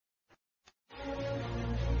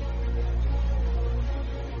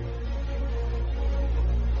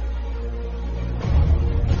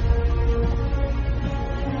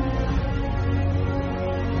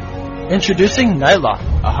Introducing Nightlock,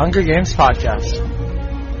 a Hunger Games podcast.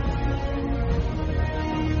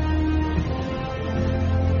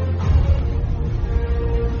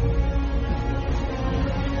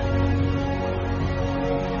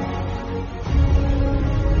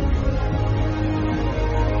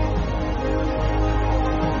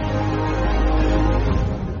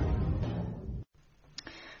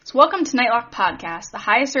 Welcome to Nightlock Podcast, the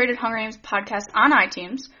highest rated Hunger Games podcast on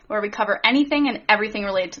iTunes, where we cover anything and everything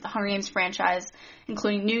related to the Hunger Games franchise,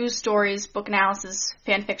 including news, stories, book analysis,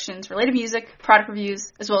 fan fictions, related music, product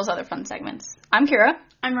reviews, as well as other fun segments. I'm Kira.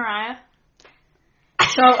 I'm Mariah.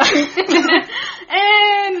 So,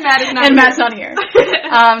 and Matt's not here.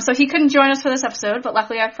 So he couldn't join us for this episode, but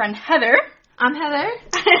luckily our friend Heather I'm Heather.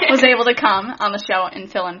 was able to come on the show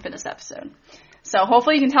and fill in for this episode. So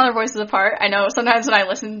hopefully you can tell their voices apart. I know sometimes when I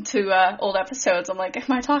listen to old episodes, I'm like, am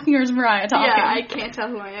I talking or is Mariah talking? Yeah, I can't tell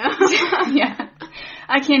who I am. Yeah,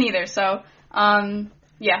 I can't either. So,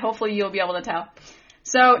 hopefully you'll be able to tell.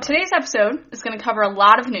 So today's episode is going to cover a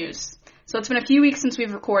lot of news. So it's been a few weeks since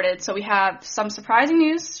we've recorded, so we have some surprising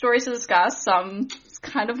news stories to discuss, some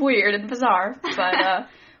kind of weird and bizarre, but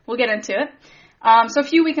we'll get into it. So a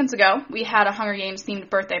few weekends ago, we had a Hunger Games themed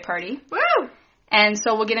birthday party. Woo! And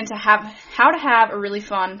so we'll get into how to have a really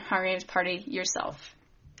fun Hunger Games party yourself.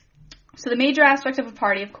 So the major aspect of a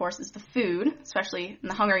party, of course, is the food, especially in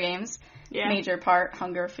the Hunger Games. Yeah. Major part,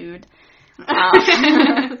 hunger, food.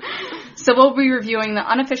 So we'll be reviewing the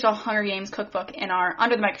unofficial Hunger Games cookbook in our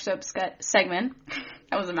Under the Microscope segment.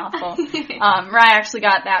 That was a mouthful. Mariah actually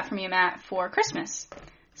got that from me and Matt for Christmas.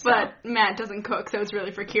 So. But Matt doesn't cook, so it's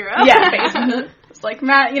really for Kira. Yeah, basically. It's like,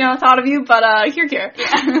 Matt, thought of you, but here, Kira.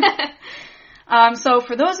 Yeah. So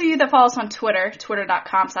for those of you that follow us on Twitter,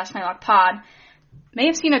 twitter.com/nightlockpod, may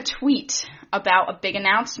have seen a tweet about a big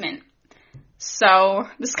announcement. So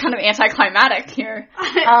this is kind of anticlimactic here.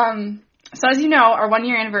 So as you know, our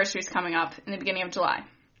 1-year anniversary is coming up in the beginning of July.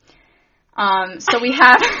 So we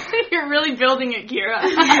have... You're really building it, Kira.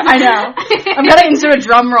 I know. I'm going to insert a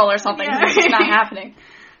drum roll or something because it's not happening.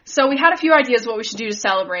 So we had a few ideas of what we should do to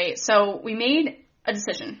celebrate. So we made a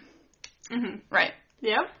decision. Mm-hmm. Right.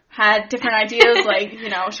 Yep. Had different ideas, like,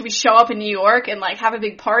 should we show up in New York and, have a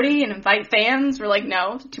big party and invite fans? We're like,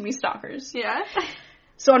 no, too many stalkers. Yeah.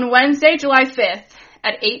 So on Wednesday, July 5th,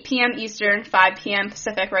 at 8 p.m. Eastern, 5 p.m.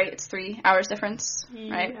 Pacific, right? It's 3 hours difference,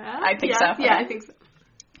 right? Yeah. I think so. Yeah, okay. I think so.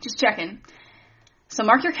 Just checking. So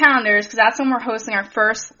mark your calendars, because that's when we're hosting our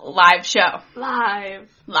first live show. Live.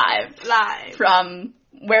 From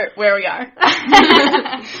where we are.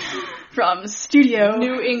 From Studio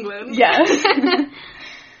New England. Yes.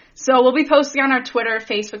 So we'll be posting on our Twitter,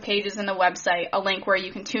 Facebook pages, and the website a link where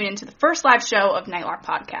you can tune into the first live show of Nightlock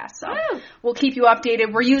Podcast. So we'll keep you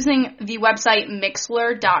updated. We're using the website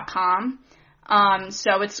Mixlr.com.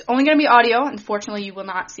 So it's only going to be audio. Unfortunately, you will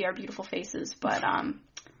not see our beautiful faces, but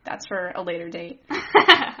that's for a later date.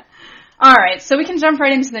 All right, so we can jump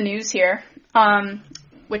right into the news here,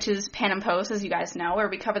 which is Pan and Post, as you guys know, where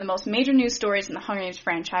we cover the most major news stories in the Hunger Games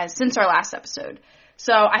franchise since our last episode.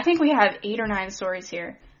 So I think we have 8 or 9 stories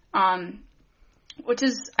here. Which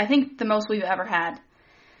is, I think, the most we've ever had.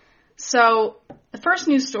 So, the first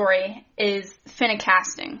news story is Finnick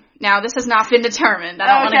casting. Now, this has not been determined. I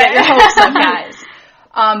don't want to get your hopes up, guys.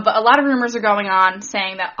 But a lot of rumors are going on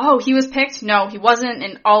saying that, he was picked. No, he wasn't,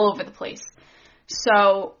 and all over the place.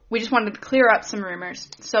 So, we just wanted to clear up some rumors.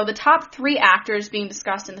 So, the top 3 actors being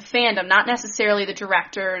discussed in the fandom, not necessarily the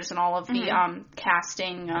directors and all of the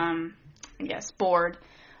casting, board,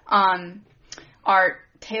 are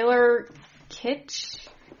Taylor Kitsch?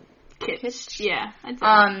 Yeah. I'd say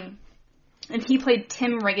and he played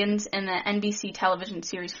Tim Riggins in the NBC television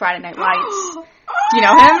series Friday Night Lights. Do you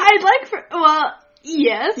know him?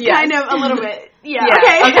 Yes, kind of, a little bit. Yeah.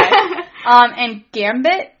 Okay. And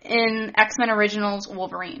Gambit in X-Men Originals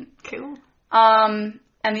Wolverine. Cool. And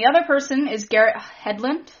the other person is Garrett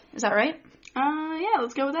Hedlund. Is that right? Yeah,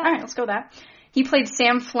 let's go with that. All right, let's go with that. He played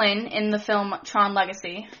Sam Flynn in the film Tron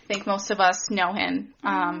Legacy. I think most of us know him.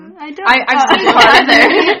 I don't. I've seen part of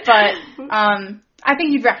it, but I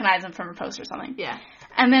think you'd recognize him from a post or something. Yeah.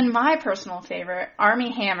 And then my personal favorite,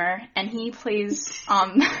 Armie Hammer, and he plays...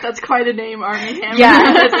 That's quite a name, Armie Hammer. Yeah,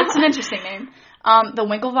 it's an interesting name. The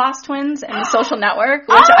Winklevoss twins in The Social Network,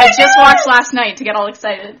 which I just watched last night to get all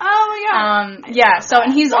excited. Oh my god.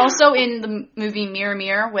 And he's also in the movie Mirror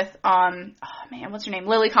Mirror with, what's her name?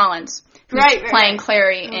 Lily Collins. Who's playing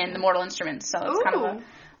Clary in The Mortal Instruments. So it's kind of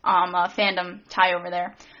a fandom tie over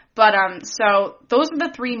there. But, so those are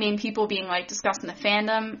the 3 main people being, discussed in the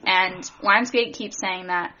fandom, and Lionsgate keeps saying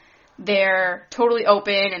that they're totally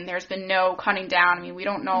open and there's been no cutting down. I mean, we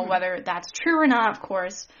don't know whether that's true or not, of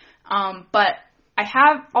course. But I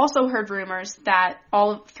have also heard rumors that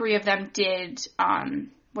all three of them did,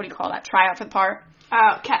 what do you call that, try out for the part?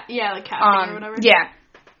 Like casting or whatever. Yeah.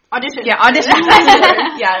 Audition. Yeah, audition.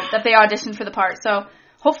 Yeah, that they auditioned for the part. So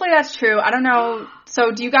hopefully that's true. I don't know.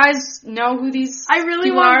 So do you guys know who these I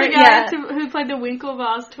really people want are? the guy who played the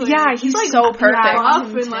Winklevoss twin. Yeah, he's like, so perfect. I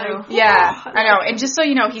know. And just so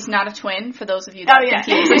you know, he's not a twin. For those of you that think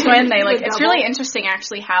he is a twin, it's really interesting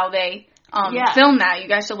actually how they film that. You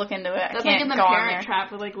guys should look into it. That's I can't like in the go on Parent there.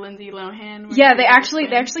 Trap with like Lindsay Lohan. Yeah, they actually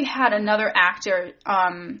had another actor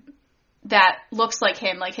that looks like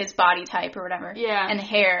him, like his body type or whatever. Yeah. And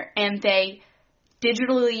hair, and they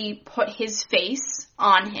digitally put his face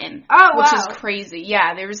on him. Oh, wow. Which is crazy.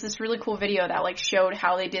 Yeah, there was this really cool video that like showed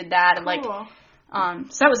how they did that and like so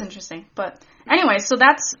that was interesting. But anyway, so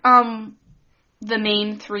that's the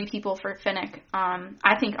main three people for Finnick.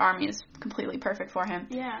 I think Army is completely perfect for him.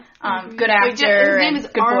 Yeah. Good actor. His name is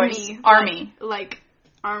Army. Voice. Army. Like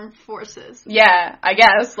Armed Forces. Yeah, I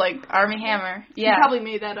guess. Like Army Hammer. Yeah. He probably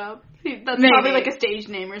made that up. That's Maybe. probably like a stage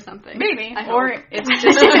name or something. Maybe. Or it's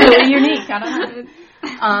just really unique. I don't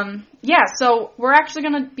know. Yeah, so we're actually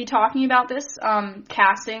going to be talking about this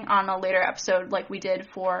casting on a later episode like we did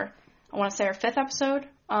for, I want to say our 5th episode,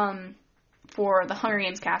 for the Hunger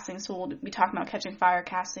Games casting. So we'll be talking about Catching Fire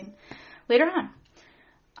casting later on.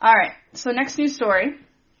 All right, so next news story.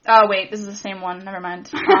 Oh, wait, this is the same one. Never mind.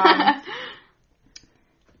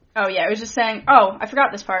 Oh, yeah, it was just saying, I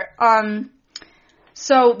forgot this part.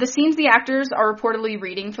 So the scenes the actors are reportedly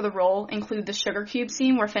reading for the role include the sugar cube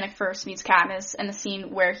scene where Finnick first meets Katniss and the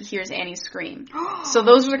scene where he hears Annie scream. So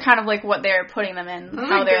those are kind of like what they're putting them in. Those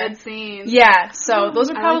how are they're good scenes. Yeah, so those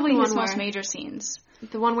are probably like his most major scenes.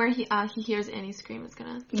 The one where he hears Annie scream is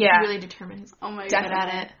gonna really determine his good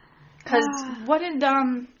at it. Because what did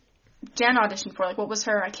Jen audition for? Like, what was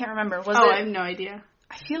her? I can't remember. I have no idea.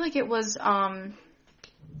 I feel like it was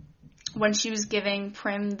when she was giving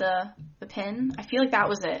Prim the pin. I feel like that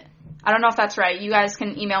was it. I don't know if that's right. You guys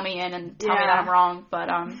can email me in and tell me that I'm wrong, but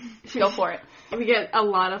go for it. We get a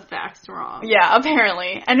lot of facts wrong. Yeah,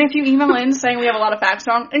 apparently. And if you email in saying we have a lot of facts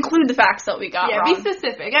wrong, include the facts that we got wrong. Yeah, be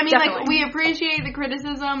specific. I mean, Definitely. like, we appreciate the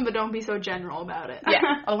criticism, but don't be so general about it. Yeah,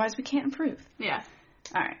 otherwise we can't improve. Yeah.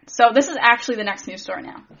 All right, so this is actually the next news story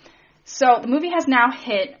now. So the movie has now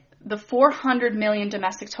hit the 400 million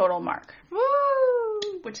domestic total mark. Woo!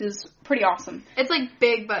 Which is pretty awesome. It's like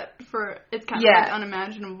big, but it's kind of like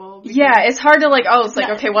unimaginable. Yeah, it's hard to like,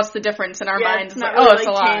 okay, what's the difference in our minds? It's not like, really it's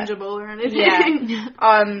a lot. tangible or anything.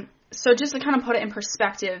 Yeah. So just to kind of put it in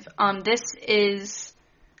perspective, this is,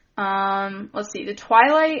 let's see, the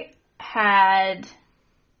Twilight had,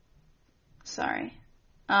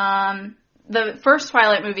 the first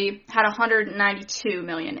Twilight movie had 192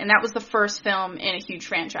 million, and that was the first film in a huge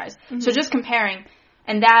franchise. Mm-hmm. So just comparing,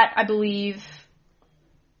 and that, I believe,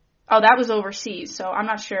 that was overseas, so I'm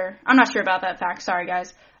not sure about that fact. Sorry,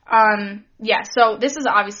 guys. So this is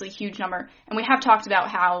obviously a huge number, and we have talked about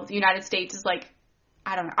how the United States is like,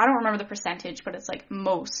 I don't remember the percentage, but it's like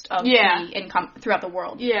most of the income throughout the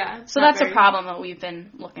world. Yeah. So that's a problem that we've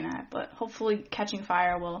been looking at, but hopefully Catching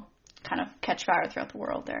Fire will kind of catch fire throughout the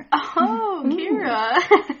world there. Oh, Kira.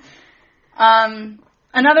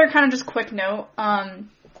 Another kind of just quick note,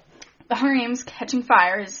 The Hunger Games Catching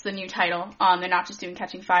Fire is the new title. They're not just doing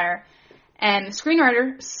Catching Fire. And the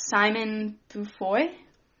screenwriter, Simon Beaufoy,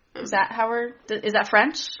 is that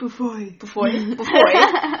French? Beaufoy.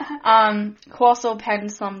 Who also penned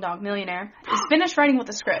Slumdog Millionaire, is finished writing with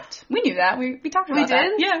the script. We knew that. We talked about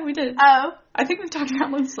that. We did? Yeah, we did. Oh. I think we've talked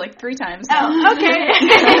about this like 3 times now. Oh, okay.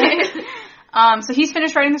 So he's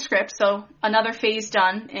finished writing the script, so another phase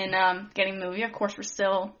done in getting the movie. Of course, we're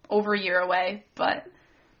still over a year away, but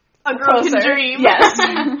a girl can dream. Yes.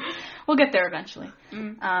 We'll get there eventually.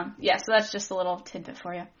 So that's just a little tidbit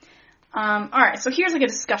for you. Alright, so here's like a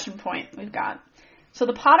discussion point we've got. So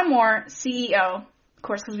the Pottermore CEO, of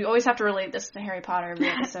course, because we always have to relate this to Harry Potter every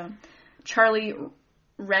episode, Charlie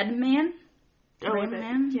Redman?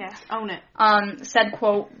 Yeah, own it. Said,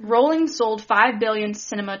 quote, Rowling sold 5 billion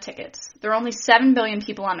cinema tickets. There are only 7 billion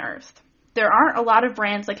people on Earth. There aren't a lot of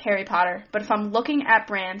brands like Harry Potter, but if I'm looking at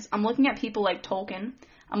brands, I'm looking at people like Tolkien.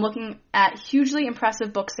 I'm looking at hugely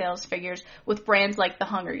impressive book sales figures with brands like The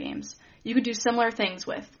Hunger Games. You could do similar things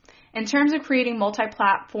with. In terms of creating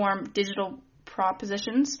multi-platform digital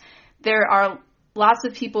propositions, there are lots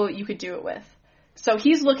of people you could do it with. So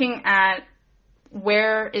he's looking at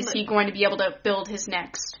where is he going to be able to build his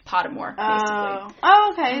next Pottermore, basically.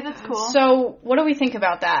 Oh, okay, that's cool. So what do we think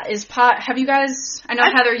about that? Have you guys, I know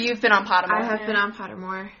Heather, you've been on Pottermore. I have been on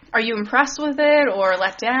Pottermore. Are you impressed with it or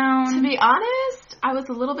let down? To be honest, I was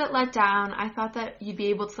a little bit let down. I thought that you'd be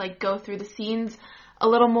able to, like, go through the scenes a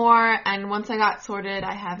little more, and once I got sorted,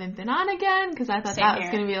 I haven't been on again, because I thought that was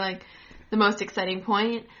going to be, like, the most exciting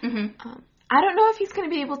point. Mm-hmm. I don't know if he's going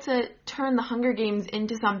to be able to turn the Hunger Games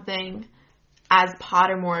into something as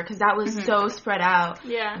Pottermore, because that was so spread out.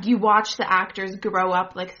 Yeah. You watch the actors grow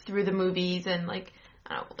up, like, through the movies, and, like,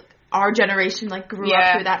 I don't know, like, our generation, like, grew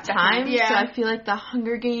up through that time. Yeah. So I feel like the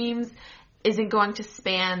Hunger Games isn't going to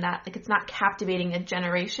span that, like, it's not captivating a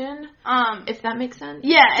generation, if that makes sense.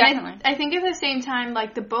 Yeah, definitely. And I think at the same time,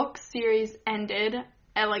 like, the book series ended,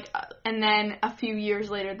 and then a few years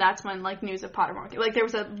later, that's when, like, news of Pottermore, like, there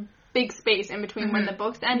was a big space in between when the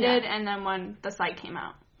books ended and then when the site came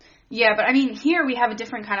out. Yeah, but I mean, here we have a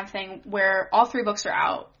different kind of thing where all 3 books are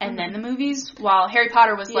out and then the movies, while Harry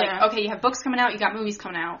Potter was like, okay, you have books coming out, you got movies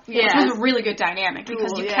coming out. Which was a really good dynamic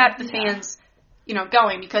because you kept the fans, you know,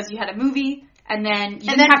 going because you had a movie and then you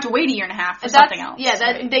didn't have to wait a year and a half for something else.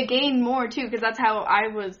 Yeah, they gained more too, because that's how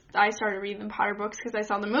I started reading the Potter books, because I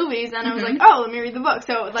saw the movies and I was like, oh, let me read the book.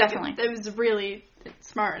 So, like, it was really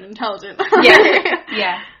smart and intelligent.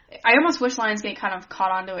 Yeah. I almost wish Lionsgate kind of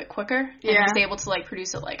caught on to it quicker and was able to, like,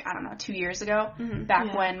 produce it, like, I don't know, 2 years ago,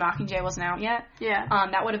 back when Mockingjay wasn't out yet. Yeah.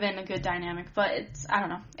 That would have been a good dynamic, but it's, I don't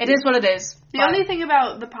know. It is what it is. The only thing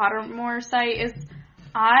about the Pottermore site is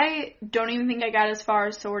I don't even think I got as far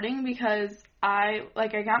as sorting, because I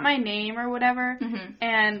got my name or whatever,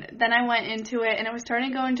 and then I went into it, and it was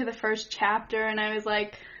starting to go into the first chapter, and I was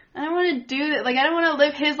like, I don't want to do that. Like, I don't want to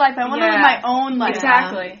live his life. I want to live my own life.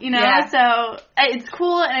 Exactly. You know? Yeah. So, it's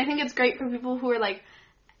cool, and I think it's great for people who are, like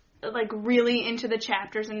really into the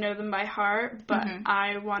chapters and know them by heart, but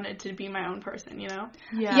I wanted to be my own person, you know?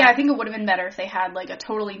 Yeah, I think it would have been better if they had, like, a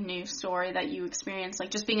totally new story that you experienced,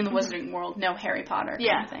 like, just being in the Wizarding World, no Harry Potter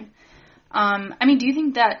kind of thing. I mean, do you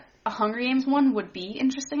think that a Hunger Games one would be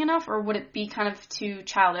interesting enough, or would it be kind of too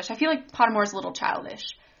childish? I feel like Pottermore is a little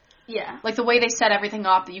childish. Yeah. Like, the way they set everything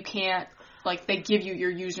up, that you can't, like, they give you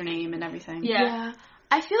your username and everything. Yeah.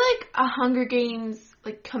 I feel like a Hunger Games,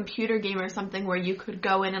 like, computer game or something where you could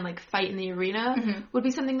go in and, like, fight in the arena would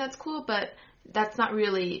be something that's cool, but that's not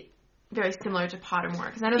really very similar to Pottermore,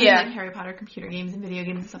 because I know there's, like, Harry Potter computer games and video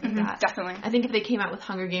games and stuff like that. Definitely. I think if they came out with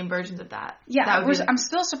Hunger Game versions of that, I'm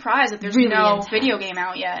still surprised that there's no video game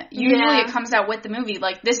out yet. Usually it comes out with the movie.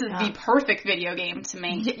 Like, this is the perfect video game to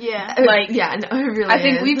make. Yeah. Like, no, it really I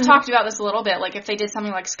think we've talked about this a little bit. Like, if they did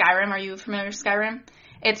something like Skyrim, are you familiar with Skyrim?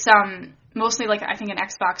 It's, mostly, like, I think an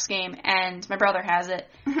Xbox game, and my brother has it,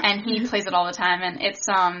 and he plays it all the time, and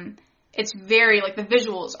it's very, like, the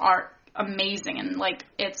visuals are amazing, and, like,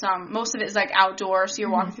 it's, most of it is, like, outdoor, so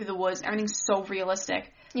you're walking through the woods, everything's so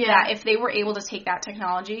realistic, that if they were able to take that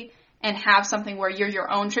technology and have something where you're your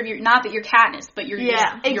own tribute, not that you're Katniss, but you're your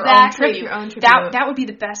own tribute, that would be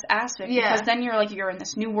the best aspect, because then you're in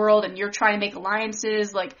this new world, and you're trying to make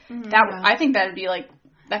alliances, like, I think that would be, like,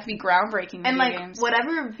 that could be groundbreaking and, like, games.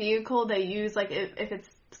 Whatever vehicle they use, like, if it's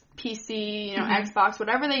PC, you know, Xbox,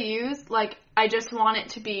 whatever they use, like, I just want it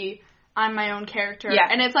to be, I'm my own character. Yeah.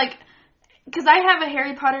 And it's, like, because I have a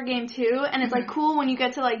Harry Potter game, too, and it's, like, cool when you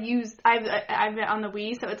get to, like, use, I've it on the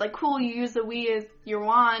Wii, so it's, like, cool you use the Wii as your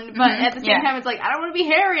wand, but at the same time, it's, like, I don't want to be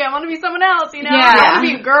Harry, I want to be someone else, you know? I want to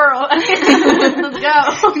be a girl.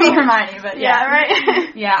 Let's go. Be Hermione, but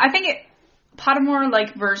right? Yeah, I think Pottermore,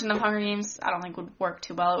 like, version of Hunger Games, I don't think would work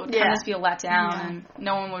too well. It would kind of feel let down, and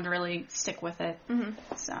no one would really stick with it.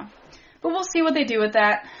 So, but we'll see what they do with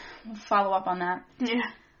that. We'll follow up on that. Yeah.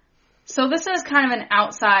 So this is kind of an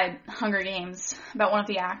outside Hunger Games about one of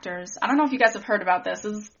the actors. I don't know if you guys have heard about this.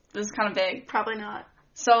 This is kind of big. Probably not.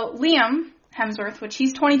 So Liam Hemsworth, which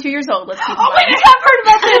he's 22 years old. Let's keep in mind. I have heard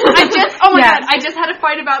about this. I just had a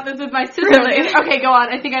fight about this with my sister. Really? Okay, go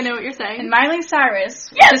on. I think I know what you're saying. And Miley Cyrus,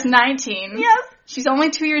 which is 19. Yes. She's only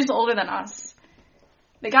 2 years older than us.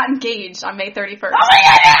 They got engaged on May 31st. Oh my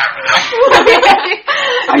god!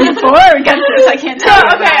 Are you for or against this? I can't tell you.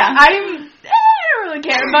 Okay, I don't really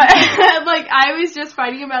care, but like I was just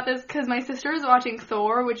fighting about this because my sister was watching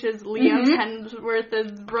Thor, which is Liam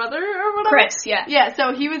Hemsworth's brother or whatever. Chris, yeah. Yeah,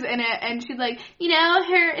 so he was in it, and she's like, you know,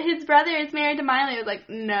 his brother is married to Miley. I was like,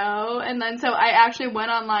 no, and then so I actually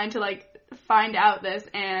went online to like find out this,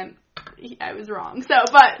 and I was wrong. So,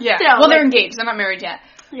 but yeah, still, well, they're engaged. They're not married yet.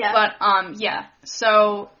 Yeah, but yeah.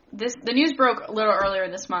 So the news broke a little earlier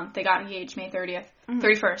this month. They got engaged May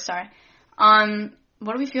 31st. Sorry.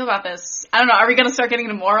 What do we feel about this? I don't know. Are we going to start getting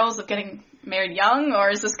into morals of getting married young, or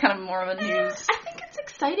is this kind of more of a news? I think it's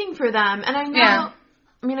exciting for them, and I know. Yeah.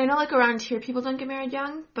 I mean, I know like around here people don't get married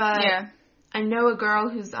young, but I know a girl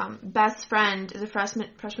whose best friend is a freshman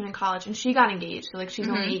in college, and she got engaged. So, like, she's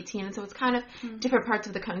only 18, and so it's kind of different parts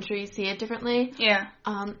of the country see it differently. Yeah.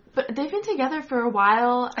 But they've been together for a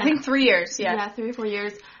while. I think 3 years, Yeah, 3 or 4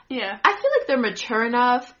 years. Yeah. I feel like they're mature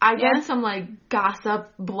enough. I read some, like,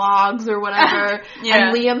 gossip blogs or whatever.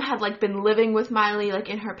 And Liam had, like, been living with Miley, like,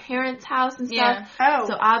 in her parents' house and stuff. Oh,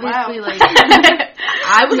 so obviously, wow. like,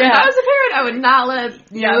 I was a parent, I would not let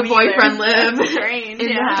the boyfriend live. Strange. In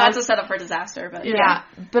the house. That's a setup for disaster, but yeah.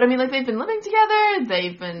 But I mean, like, they've been living together.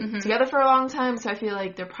 They've been together for a long time, so I feel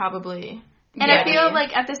like they're probably... And I feel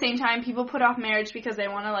like at the same time, people put off marriage because they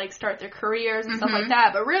want to, like, start their careers and stuff like that.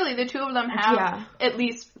 But really, the two of them have at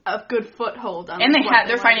least a good foothold on. And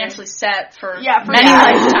they're financially set for many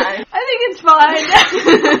lifetimes. I think it's fine.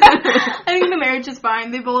 I think the marriage is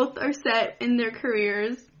fine. They both are set in their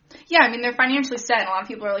careers. Yeah, I mean, they're financially set, and a lot of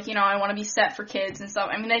people are like, I want to be set for kids and stuff.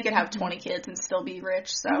 I mean, they could have 20 kids and still be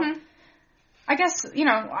rich, so... I guess,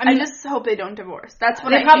 I just hope they don't divorce. That's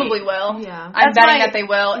what they probably will. Yeah. I'm betting that they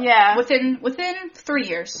will. Yeah. Within 3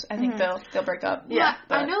 years, I think they'll break up. Yeah.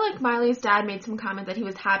 I know, like, Miley's dad made some comment that he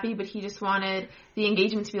was happy, but he just wanted the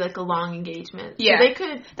engagement to be, like, a long engagement. Yeah. So they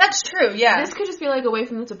could... That's true, yeah. This could just be, like, a way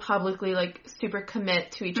for them to publicly, like, super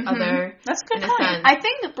commit to each other. That's a good point. point. I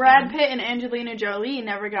think that Brad Pitt and Angelina Jolie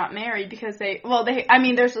never got married because there's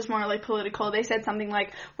just more, like, political. They said something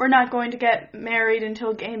like, we're not going to get married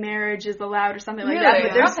until gay marriage is allowed or something like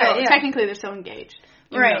that. But technically they're still engaged.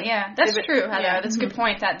 Right, yeah. That's true, Heather. Yeah. That's a good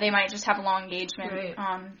point that they might just have a long engagement. Right.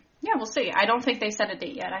 Yeah, we'll see. I don't think they set a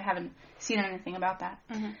date yet. I haven't seen anything about that.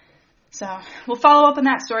 So we'll follow up on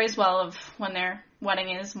that story as well of when their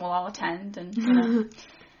wedding is, and we'll all attend. And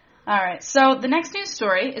All right, so the next news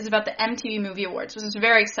story is about the MTV Movie Awards, which is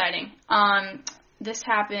very exciting. This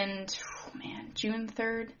happened, June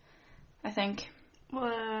 3rd, I think. Well,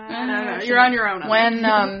 I don't know. You're on your own.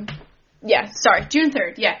 June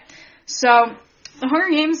 3rd, yeah. So the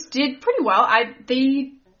Hunger Games did pretty well.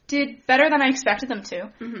 They did better than I expected them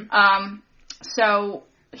to. So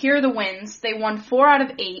here are the wins. They won 4 out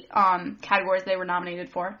of 8 categories they were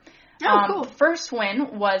nominated for. Cool. First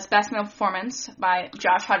win was Best Male Performance by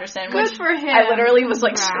Josh Hutcherson. Good for him. I literally was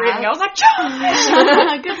like screaming. I was like,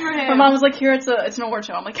 Josh! Good for him. My mom was like, here, it's an award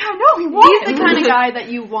show. I'm like, I know, he won. He's the kind of guy that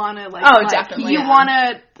you want to like. Oh, definitely. You want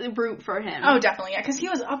to root for him. Oh, definitely, yeah. Because he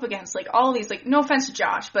was up against like all these, like, no offense to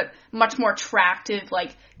Josh, but much more attractive,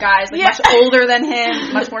 like, guys, like much older than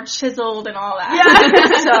him, much more chiseled and all that.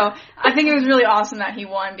 Yeah. So I think it was really awesome that he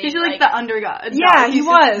won. He's like the underdog. Yeah, he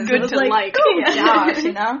was. Good to like. Josh,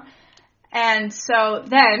 And so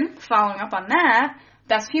then, following up on that,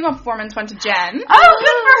 Best Female Performance went to Jen. Oh,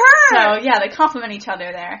 good for her! So, yeah, they compliment each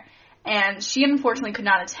other there. And she unfortunately could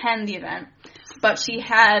not attend the event. But she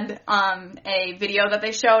had a video that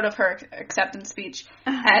they showed of her acceptance speech.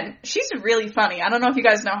 And she's really funny. I don't know if you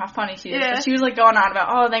guys know how funny she is. But she was, like, going on about,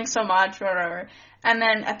 oh, thanks so much, whatever. And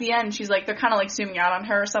then at the end, she's like, they're kind of like zooming out on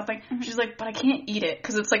her or something. She's like, but I can't eat it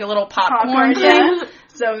because it's like a little popcorn thing. Yeah.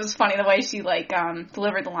 So it was funny the way she like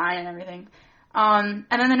delivered the line and everything. And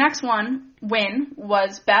then the next win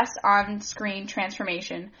was Best On-Screen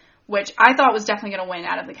Transformation, which I thought was definitely going to win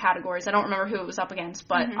out of the categories. I don't remember who it was up against,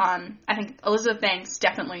 but I think Elizabeth Banks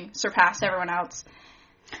definitely surpassed everyone else.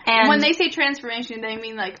 And when they say transformation, do they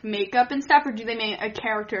mean like makeup and stuff, or do they mean a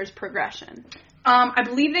character's progression? I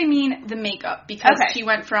believe they mean the makeup, because she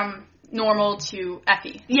went from normal to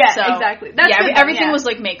Effie. Yeah, so, exactly. That's everything was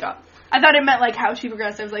like makeup. I thought it meant like how she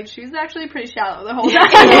progressed. I was like, she's actually pretty shallow the whole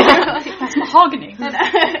time. That's mahogany.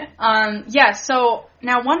 So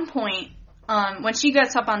now one point, when she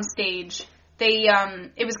gets up on stage,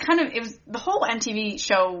 it was the whole MTV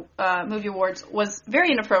show, Movie Awards was very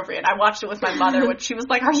inappropriate. I watched it with my mother, which she was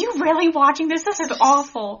like, are you really watching this? This is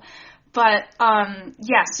awful. But,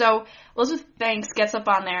 so Elizabeth Banks gets up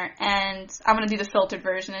on there, and I'm going to do the filtered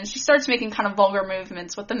version, and she starts making kind of vulgar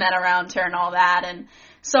movements with the men around her and all that, and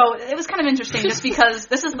so it was kind of interesting just because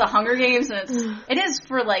this is the Hunger Games, and it is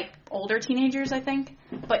for, like, older teenagers, I think,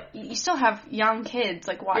 but you still have young kids,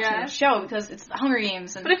 like, watching the show because it's the Hunger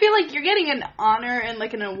Games. And but I feel like you're getting an honor and,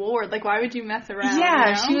 like, an award. Like, why would you mess around?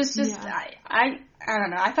 Yeah, she was just, I don't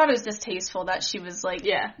know, I thought it was distasteful that she was, like,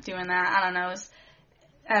 doing that. I don't know,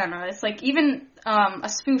 it's like even a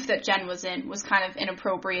spoof that Jen was in was kind of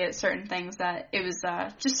inappropriate, certain things that it was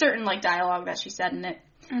just certain like dialogue that she said in it.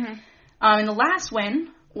 And the last win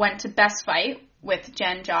went to Best Fight with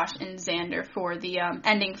Jen, Josh, and Xander for the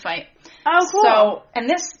ending fight. Oh, cool. So, and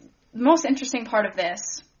the most interesting part of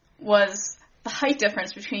this was the height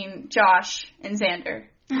difference between Josh and Xander.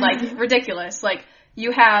 Like, ridiculous. Like,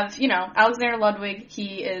 you have, Alexander Ludwig.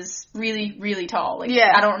 He is really, really tall. Like,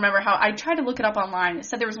 yeah. I don't remember how. I tried to look it up online. It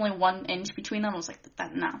said there was only 1 inch between them. I was like,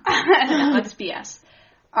 no, that's BS.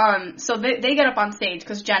 So they get up on stage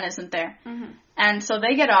because Jen isn't there. Mm-hmm. And so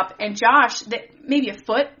they get up, and Josh, maybe a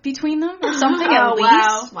foot between them or something at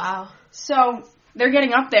least. Wow. So they're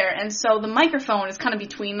getting up there, and so the microphone is kind of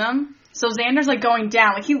between them. So Xander's, like, going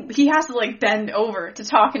down. Like, he has to, like, bend over to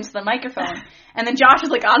talk into the microphone. And then Josh is,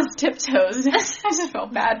 like, on his tiptoes. I just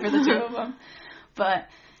felt bad for the two of them. But,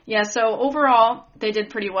 yeah, so overall, they did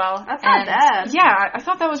pretty well. That's not bad. Yeah, I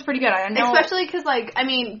thought that was pretty good. I know, especially because, like,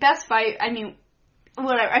 best fight,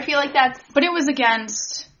 whatever. I feel like that's... But it was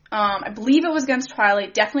against... I believe it was against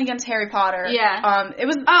Twilight, definitely against Harry Potter. Yeah. It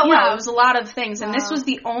was, wow. It was a lot of things. And this was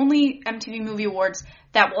the only MTV Movie Awards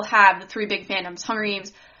that will have the 3 big fandoms, Hunger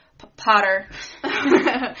Games, Potter,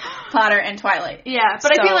 and Twilight. Yeah,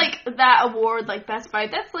 but I feel like that award, like, Best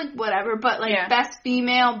Fight, that's, like, whatever. But, like, Best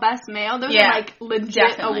Female, Best Male, those are, like,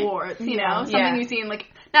 legit awards, Something you see in, like,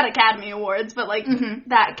 not Academy Awards, but, like,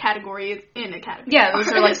 that category is in Academy Awards.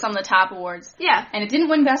 Those are, like, some of the top awards. Yeah. And it didn't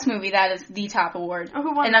win Best Movie. That is the top award. Oh,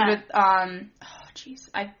 who won and that? And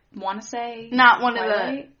I want to say... Not one Twilight?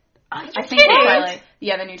 of the... I think Twilight.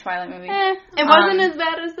 Yeah, the new Twilight movie. It wasn't as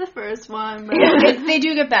bad as the first one. But they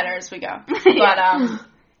do get better as we go. But,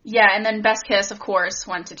 and then Best Kiss, of course,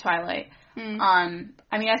 went to Twilight.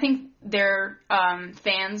 I think their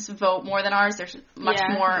fans vote more than ours. They're much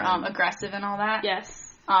more aggressive and all that. Yes.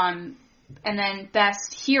 And then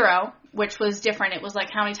Best Hero, which was different. It was like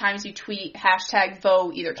how many times you tweet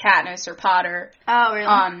 #vote either Katniss or Potter. Oh,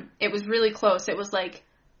 really? It was really close. It was like,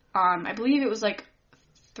 I believe it was like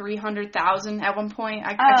 300,000 at one point.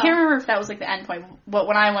 I can't remember if that was like the end point, but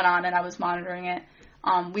when I went on and I was monitoring it,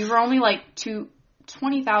 we were only like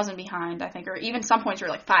 20,000 behind, I think, or even some points we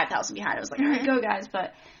were like 5,000 behind. I was like, all right, go guys,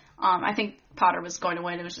 but I think Potter was going to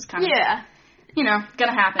win. It was just kind of,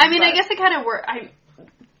 gonna happen. I guess it kind of worked.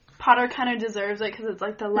 Potter kind of deserves it because it's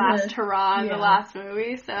like the last hurrah in the last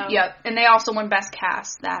movie. So yeah, and they also won Best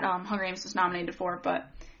Cast that Hunger Games was nominated for, but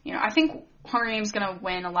I think Hunger Games is going to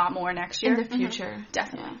win a lot more next year. In the future.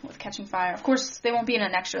 Definitely, with Catching Fire. Of course, they won't be in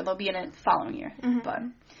it next year. They'll be in it the following year. But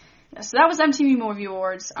so that was MTV Movie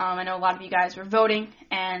Awards. I know a lot of you guys were voting,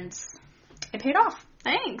 and it paid off.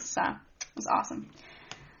 Thanks. So it was awesome.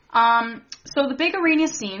 So the big arena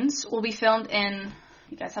scenes will be filmed in,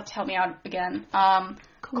 you guys have to help me out again,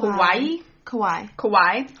 Hawaii.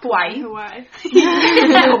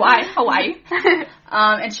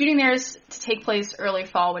 And shooting there is to take place early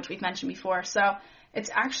fall, which we've mentioned before. So it's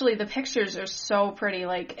actually, the pictures are so pretty.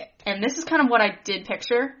 Like, and this is kind of what I did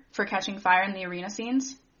picture for Catching Fire in the arena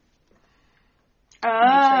scenes.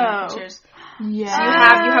 Oh. Pictures. Yeah. So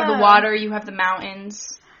you have the water, you have the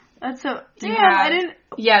mountains. That's so... Damn, I didn't...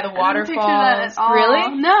 Yeah, the waterfalls. That at all.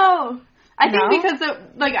 Really? No. I think because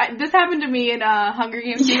this happened to me in Hunger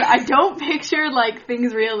Games too. I don't picture like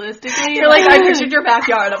things realistically. You're like, I pictured your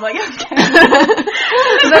backyard. I'm like, okay.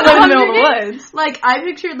 Because I live in the middle of the woods. Like I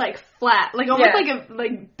pictured like flat, like almost like a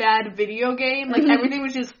bad video game. Like everything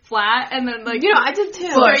was just flat, and then like I did too.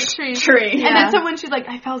 Tree. And then so when she's like,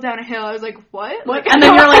 I fell down a hill, I was like, what? Like, and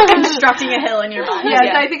then you're like constructing a hill in your mind.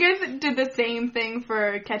 Yeah, so I think I did the same thing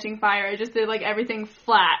for Catching Fire. I just did like everything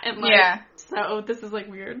flat and like. Yeah. So this is like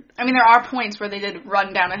weird. I mean, there are points where they did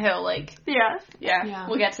run down a hill, like. Yeah.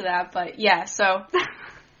 We'll get to that, but yeah. So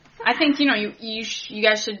I think you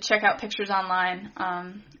guys should check out pictures online.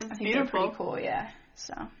 I think beautiful. they're pretty cool. Yeah.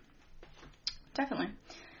 So definitely.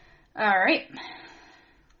 All right.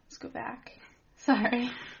 Let's go back.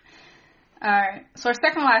 Sorry. All right. So our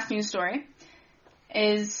second to last news story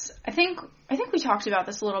is I think we talked about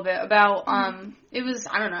this a little bit about it was,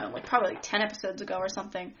 I don't know, like probably like 10 episodes ago or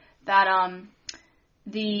something, that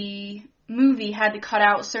the movie had to cut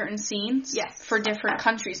out certain scenes for different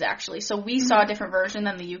countries actually. So we saw a different version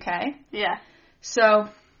than the UK. Yeah. So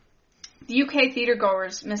the UK theater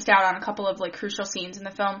goers missed out on a couple of like crucial scenes in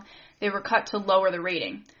the film. They were cut to lower the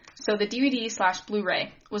rating. So the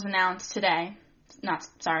DVD/Blu-ray was announced today.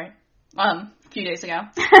 A few days ago.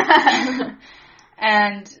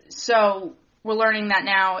 And so we're learning that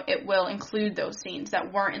now it will include those scenes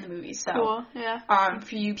that weren't in the movie. So, cool. Yeah.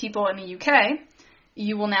 For you people in the UK,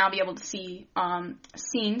 you will now be able to see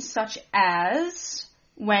scenes such as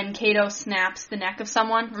when Kato snaps the neck of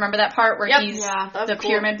someone. Remember that part where the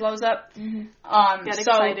pyramid blows up? Mm-hmm. Got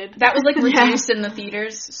excited. That was like reduced in the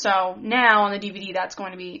theaters. So now on the DVD, that's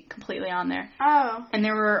going to be completely on there. Oh. And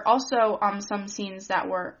there were also some scenes that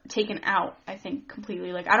were taken out, I think,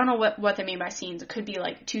 completely. Like, I don't know what they mean by scenes. It could be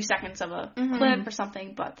like 2 seconds of a clip or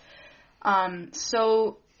something. But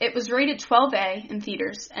so it was rated 12A in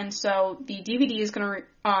theaters, and so the DVD is going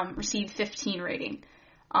to receive 15 rating.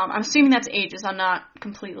 I'm assuming that's ages. I'm not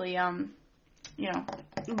completely, fluent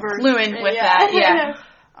with that. Yeah.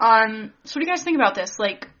 So what do you guys think about this?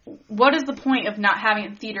 Like, what is the point of not having it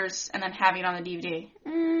in theaters and then having it on the DVD?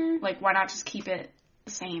 Like, why not just keep it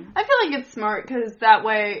the same? I feel like it's smart, because that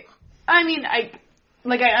way, I mean, I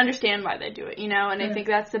understand why they do it, and I think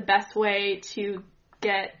that's the best way to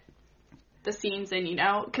get the scenes in,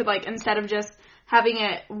 because, like, instead of just having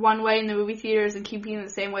it one way in the movie theaters and keeping it the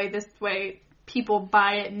same way, this way people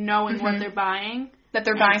buy it knowing what they're buying. That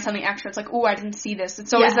they're buying something extra. It's like, oh, I didn't see this.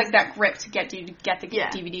 It's always like that grip to get the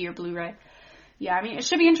DVD or Blu-ray. Yeah, I mean, it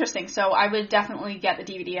should be interesting. So I would definitely get the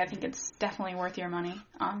DVD. I think it's definitely worth your money.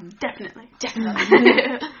 Definitely.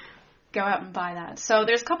 Go out and buy that. So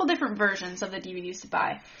there's a couple different versions of the DVDs to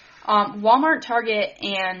buy. Walmart, Target,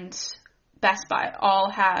 and Best Buy all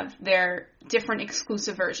have their different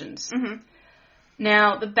exclusive versions.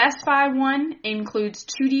 Now, the Best Buy one includes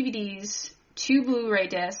 2 DVDs, 2 Blu-ray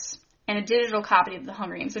discs, and a digital copy of The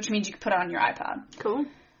Hunger Games, which means you can put it on your iPod. Cool.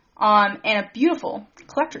 And a beautiful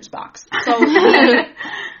collector's box. So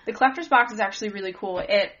the collector's box is actually really cool.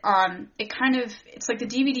 It's like the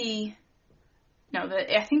DVD.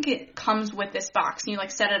 I think it comes with this box, and you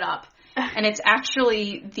like set it up, and it's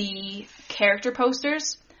actually the character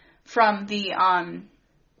posters from the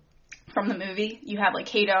movie. You have like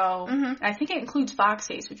Kato. I think it includes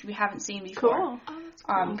Foxface, which we haven't seen before.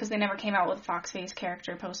 Cool. Because they never came out with a Foxface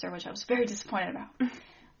character poster, which I was very disappointed about.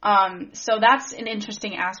 So that's an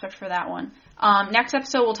interesting aspect for that one. Next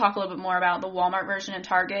episode, we'll talk a little bit more about the Walmart version and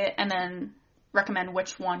Target, and then recommend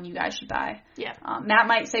which one you guys should buy. Yeah. Matt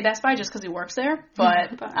might say Best Buy just because he works there,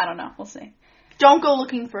 but I don't know. We'll see. Don't go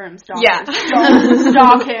looking for him, stalkers. Yeah. Don't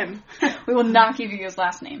stalk him. We will not give you his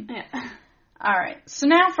last name. Yeah. All right. So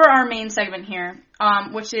now for our main segment here,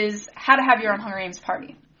 which is how to have your own Hunger Games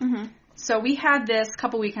party. So we had this a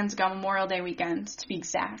couple weekends ago, Memorial Day weekend, to be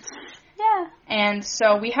exact. Yeah. And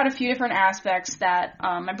so we had a few different aspects that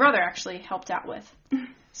my brother actually helped out with.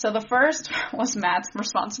 So the first was Matt's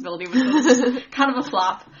responsibility, which was kind of a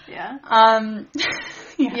flop. Yeah.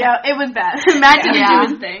 Yeah, it was bad. Matt didn't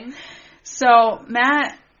do his thing. So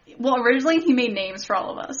Matt, originally he made names for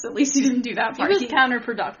all of us. At least he didn't do that part. He was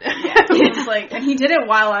counterproductive. Yeah. He was like, and he did it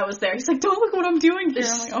while I was there. He's like, don't look what I'm doing here.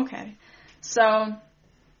 I'm like, okay. So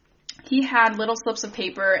he had little slips of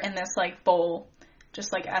paper in this like bowl,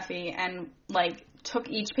 just like Effie, and like took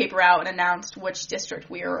each paper out and announced which district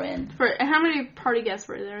we were in. And how many party guests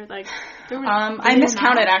were there? Like, there was I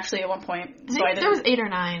miscounted actually at one point. There was 8 or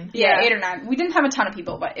 9. Yeah, 8 or 9. We didn't have a ton of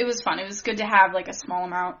people, but it was fun. It was good to have like a small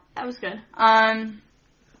amount. That was good.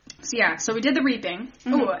 So we did the reaping.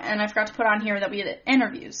 Oh, and I forgot to put on here that we did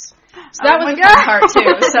interviews. So that was the fun part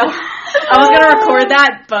too. So I was gonna record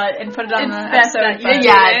that, and put it on the episode.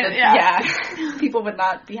 Yeah. People would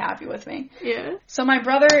not be happy with me. Yeah. So my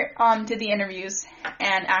brother did the interviews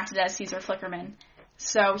and acted as Caesar Flickerman.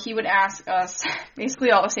 So he would ask us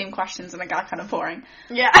basically all the same questions, and it got kind of boring.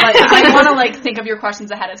 Yeah. But you might want to like think of your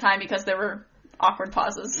questions ahead of time because there were awkward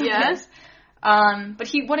pauses. Yes. But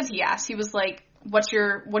what did he ask? He was like, what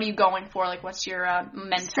are you going for? Like, what's your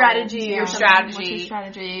mental strategy? Your strategy. What's your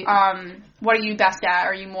strategy? What are you best at?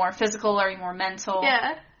 Are you more physical? Are you more mental?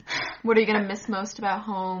 Yeah. What are you gonna miss most about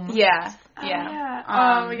home? Yeah. Yeah.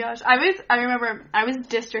 Oh my gosh. I remember I was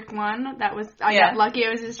District 1. I got lucky. I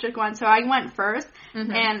was District 1, so I went first,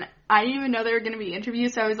 and I didn't even know there were gonna be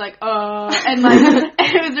interviews. So I was like, and like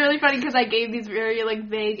it was really funny because I gave these very like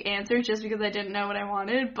vague answers just because I didn't know what I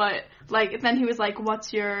wanted. But like then he was like,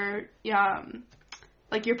 "What's your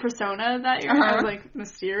like your persona that you're?" I was like,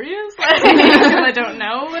 mysterious, because I don't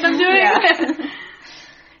know what I'm doing.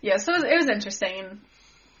 Yeah. So it was interesting.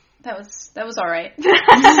 That was all right.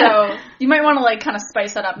 So you might want to like kind of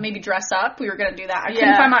spice that up, maybe dress up. We were gonna do that. I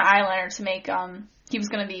couldn't find my eyeliner to make. He was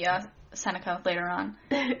gonna be Seneca later on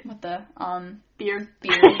with the beard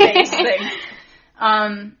face thing.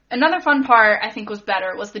 Another fun part I think was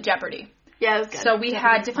the Jeopardy. Yeah, it was good. So we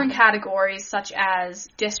had different categories such as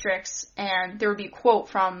districts, and there would be a quote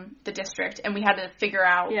from the district, and we had to figure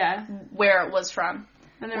out where it was from.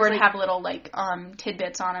 And where it'd have little like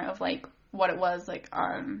tidbits on it of like what it was, like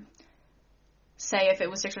say if it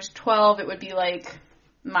was District 12, it would be like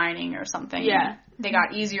mining or something. Yeah. They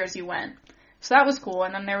got easier as you went. So that was cool.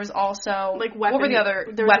 And then there was also like what were the other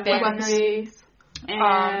weapons?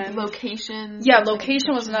 And locations. Yeah,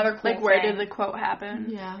 location was another cool thing. Where did the quote happen?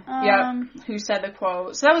 Yeah. Who said the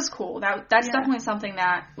quote? So that was cool. That's definitely something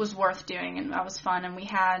that was worth doing, and that was fun. And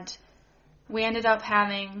we ended up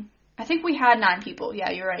having, I think we had 9 people. Yeah,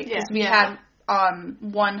 you're right. Because we had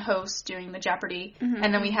one host doing the Jeopardy,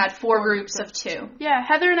 and then we had 4 groups of 2. Yeah,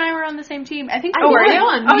 Heather and I were on the same team. I think we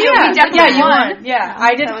won. Oh, yeah, we definitely you won. won. Yeah,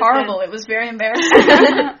 I did horrible. It was very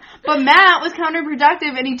embarrassing. But Matt was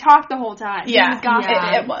counterproductive, and he talked the whole time. Yeah,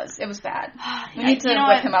 it was bad. We need to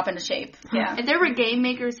whip him up into shape. Yeah. If there were game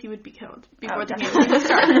makers, he would be killed before the game even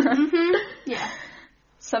started. Yeah.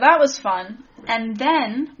 So that was fun. And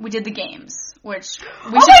then we did the games, which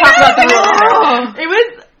we should talk about the rules. It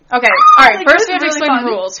was... Okay, alright, first we have to explain the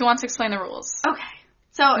rules. Who wants to explain the rules? Okay.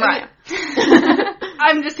 So, right.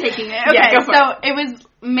 I'm just taking it. Okay, yeah, go for it. It was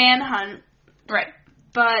Manhunt. Right.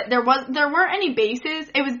 But there weren't any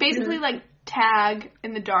bases. It was basically like tag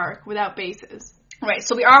in the dark without bases. Right,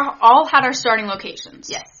 so we all had our starting locations.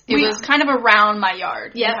 Yes. It was kind of around my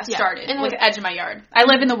yard. Yeah, started, with the edge of my yard. I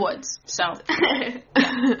live in the woods, so...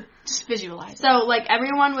 Just visualize. So, like,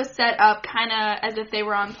 everyone was set up kind of as if they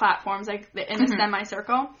were on platforms, like, in a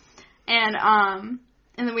semicircle. And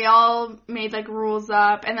then we all made, like, rules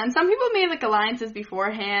up. And then some people made, like, alliances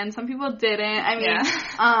beforehand. Some people didn't. I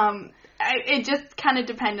mean, it just kind of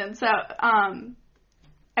depended. So,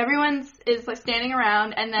 everyone's is, like, standing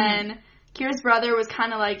around. And then Kira's brother was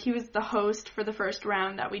kind of, like, he was the host for the first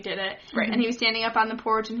round that we did it. Right. And he was standing up on the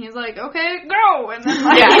porch, and he was like, okay, go! And then,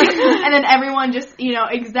 like, and then everyone just,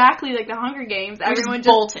 exactly like the Hunger Games, everyone just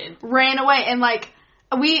bolted. Ran away. And, like,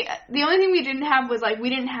 the only thing we didn't have was, like, we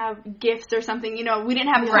didn't have gifts or something, we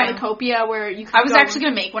didn't have a cornucopia where you could I was actually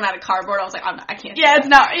going to make one out of cardboard. I was like, I can't do it's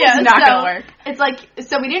not going to work. It's like,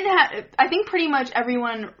 so we didn't have, I think pretty much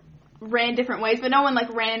everyone ran different ways, but no one,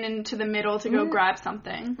 like, ran into the middle to go grab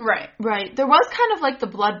something. Right. There was kind of, like, the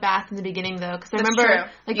bloodbath in the beginning, though, because I remember,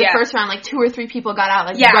 like, the first round, like, 2 or 3 people got out,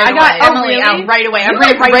 like, right away. I got Emily out right away. I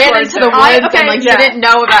ran into the woods and, like, didn't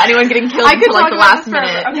know about anyone getting killed until, like, the last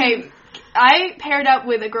minute. Okay. I paired up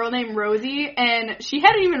with a girl named Rosie, and she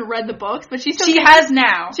hadn't even read the books, but she has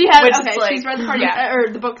now. She has, she's read the party,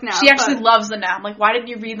 or the books now. She actually loves them now. I'm like, why didn't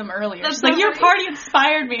you read them earlier? She's like, your party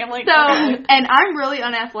inspired me. I'm like, so, and I'm really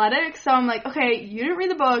unathletic, so I'm like, okay, you didn't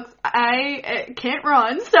read the books, I can't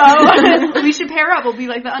run, so we should pair up, we'll be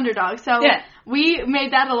like the underdog. So, we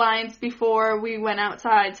made that alliance before we went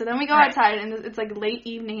outside, so then we go outside, and it's like late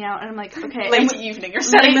evening out, and I'm like, okay. Late evening, you're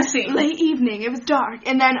setting the scene. Late evening, it was dark,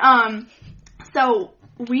 and then, so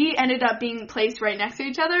we ended up being placed right next to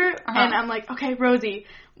each other, and I'm like, okay, Rosie,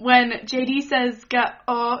 when JD says go,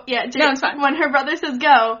 it's fine. When her brother says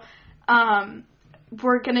go,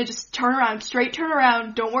 we're gonna just straight turn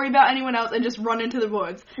around, don't worry about anyone else, and just run into the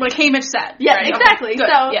woods. Like Hamish said. Yeah, right? exactly. Okay,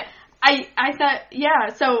 so, I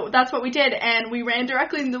thought, so that's what we did, and we ran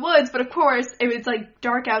directly in the woods, but of course, it was, like,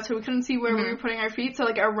 dark out, so we couldn't see where we were putting our feet, so,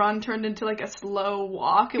 like, our run turned into, like, a slow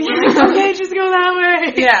walk, and we were like, okay, just go that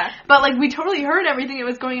way. Yeah. But, like, we totally heard everything that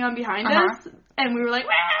was going on behind us, and we were like,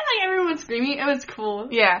 like, everyone was screaming. It was cool.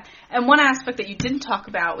 Yeah. And one aspect that you didn't talk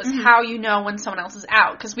about was how you know when someone else is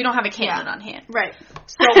out, because we don't have a cannon on hand. Right.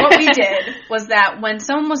 So what we did was that when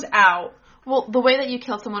someone was out... Well, the way that you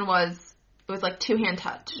killed someone was... It was like 2-hand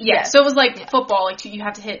touch. Yeah, so it was like football, like you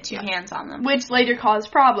have to hit 2 hands on them. Which later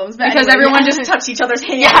caused problems. But because everyone just touched each other's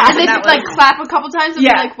hands. Yeah, and they just like clap a couple times and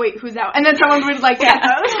be like, wait, who's out? And then someone would like, So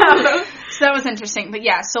that was interesting. But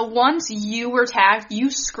yeah, so once you were tagged, you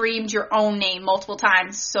screamed your own name multiple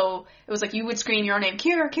times. So it was like you would scream your own name,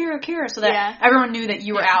 Kira, Kira, Kira, so that everyone knew that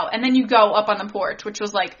you were out. And then you go up on the porch, which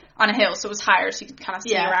was like on a hill, so it was higher, so you could kind of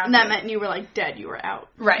see around. And that meant you were like dead, you were out.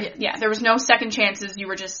 Right, yeah. There was no second chances, you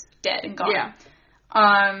were just dead and gone. Yeah.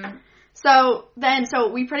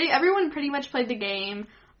 Everyone pretty much played the game.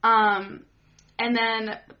 And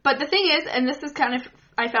then, but the thing is, and this is kind of,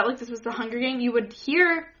 I felt like this was the Hunger Game, you would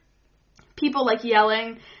hear people like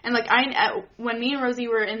yelling, and like when me and Rosie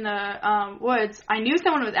were in the woods, I knew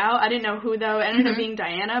someone was out. I didn't know who though. It ended up being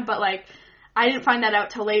Diana, but like I didn't find that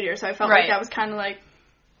out till later, so I felt like that was kind of like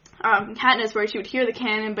Katniss, where she would hear the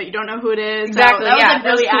cannon, but you don't know who it is. Exactly. So that was like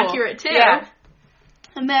really cool. Accurate too. Yeah.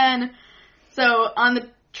 And then, so on the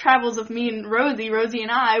travels of me and Rosie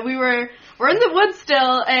and I, we're in the woods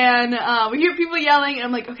still, and we hear people yelling, and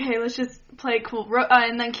I'm like, okay, let's just play cool.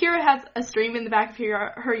 And then Kira has a stream in the back of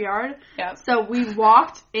her yard. Yeah. So we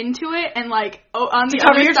walked into it, and like, on the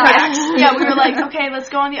other side. Yeah, we were like, okay, let's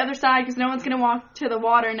go on the other side, because no one's going to walk to the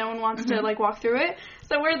water. No one wants to, like, walk through it.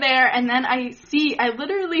 So we're there, and then I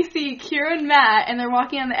literally see Kira and Matt, and they're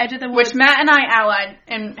walking on the edge of the woods. Which Matt and I allied,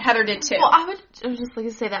 and Heather did too. Well, I was just like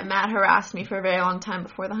to say that Matt harassed me for a very long time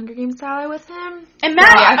before the Hunger Games to ally with him. And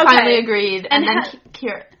Matt, I finally agreed, and then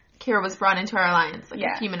Kira was brought into our alliance a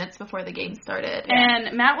few minutes before the game started.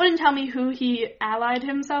 And Matt wouldn't tell me who he allied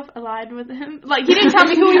with him. Like, he didn't tell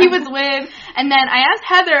me who he was with. And then I asked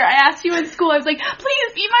Heather, I asked you in school, I was like,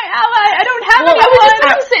 please be my ally. I don't have anyone. I was just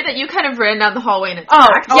going to say that you kind of ran down the hallway and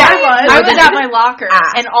attacked. I was at my locker.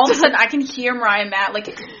 And all of a sudden, I can hear Mariah and Matt.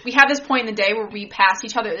 Like, we have this point in the day where we pass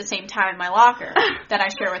each other at the same time in my locker that I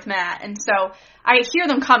share with Matt. And so I hear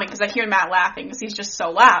them coming because I hear Matt laughing because he's just so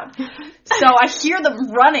loud. So I hear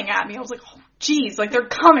them running at me. I was like, oh, geez, like they're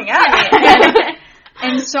coming at me.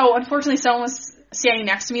 And so unfortunately someone was standing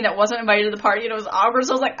next to me that wasn't invited to the party, and it was awkward,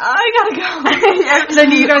 so I was like, I gotta go. Because I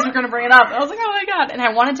knew you guys were going to bring it up. And I was like, oh my god. And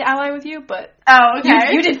I wanted to ally with you, but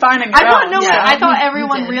you did fine on your own. I thought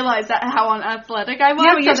everyone realized that how unathletic I was.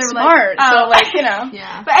 Yeah, but you're smart. So,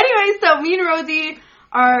 Yeah. But anyway, so me and Rosie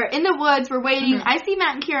are in the woods, we're waiting. I see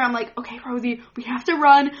Matt and Kira, I'm like, okay, Rosie, we have to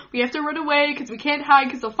run away, because we can't hide,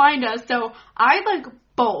 because they'll find us. So I,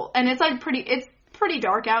 bolt, and it's pretty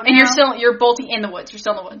dark out now. And you're bolting in the woods. You're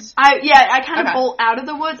still in the woods. I kind of bolt out of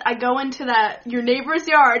the woods. I go into your neighbor's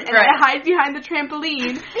yard, and I hide behind the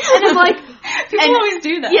trampoline. And it's like... People always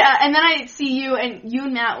do that. Yeah, and then I see you and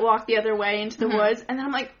Matt walk the other way into the woods, and then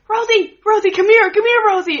I'm like, Rosie, come here,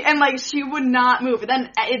 Rosie. And, she would not move. And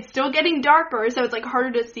then it's still getting darker, so it's,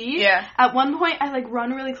 harder to see. Yeah. At one point, I,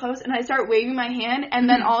 run really close, and I start waving my hand, and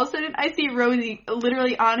then all of a sudden, I see Rosie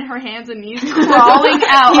literally on her hands and knees crawling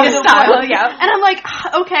out of the woods. Yeah. And I'm like,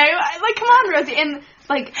 okay, come on, Rosie. And,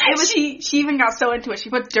 it was... She even got so into it, she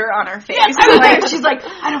put dirt on her face. Yeah, she's like,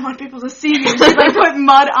 I don't want people to see me. She, put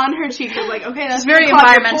mud on her cheeks. I was like, okay, that's very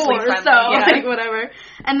environmentally friendly. So, whatever.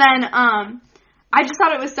 And then, I just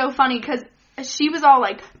thought it was so funny because she was all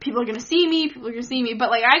like, people are going to see me.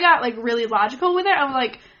 But, I got, really logical with it. I was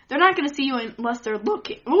like, they're not going to see you unless they're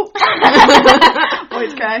looking. Ooh.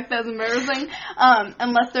 Voice crack. That was embarrassing.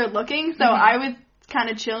 Unless they're looking. So I was kind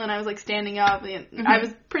of chilling. I was, standing up. I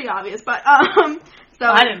was pretty obvious. But, so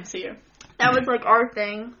I didn't see you. That was, our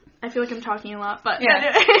thing. I feel like I'm talking a lot. But,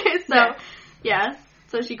 yeah.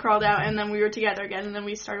 So she crawled out, and then we were together again, and then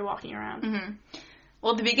we started walking around. Mm-hmm.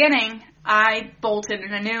 Well, at the beginning, I bolted,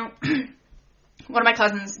 and I knew one of my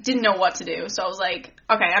cousins didn't know what to do, so I was like,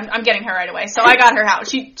 okay, I'm getting her right away. So I got her out.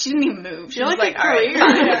 She didn't even move. She was like, all right,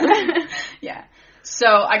 fine. Yeah. So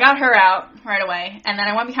I got her out right away, and then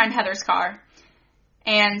I went behind Heather's car.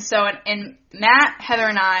 And so, and Matt, Heather,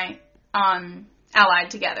 and I allied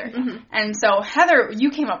together. Mm-hmm. And so, Heather, you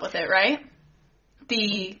came up with it, right?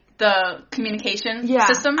 The communication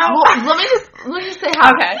system? Well, let me just say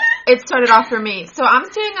how it started off for me. So I'm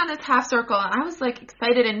standing on this half circle, and I was,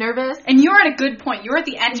 excited and nervous. And you were at a good point. You were at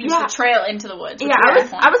the entrance of the trail into the woods. Yeah, I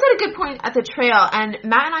was at a good point at the trail, and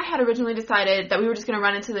Matt and I had originally decided that we were just going to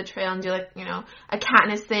run into the trail and do, a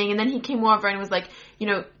Katniss thing, and then he came over and was like,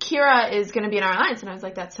 Kira is going to be in our alliance, and I was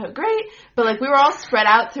like, that's so great. But, we were all spread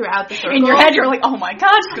out throughout the circle. In your head, you were like, oh my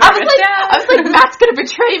gosh, I was like, Matt's going to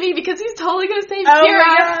betray me because he's totally going to save Kira.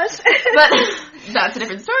 My gosh. But that's a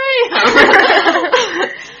different story.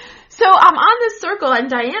 So I'm on this circle, and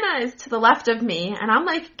Diana is to the left of me, and I'm,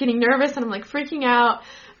 getting nervous, and I'm, freaking out.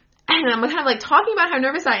 And I'm kind of talking about how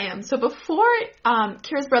nervous I am. So before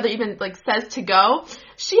Kira's brother even says to go,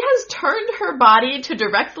 she has turned her body to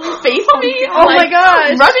directly face me. Oh my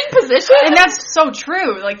gosh. Running position. And that's so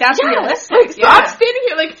true. That's realistic. So I'm standing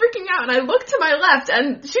here freaking out, and I look to my left,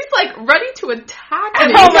 and she's ready to attack me.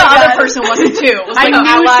 And the other person wasn't too. I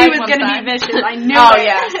knew she was going to be vicious. I knew it.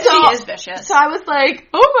 Yeah. She is vicious. So I was like,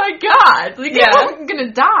 oh my god. I'm going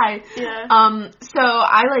to die. Yeah. So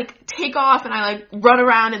I take off, and I run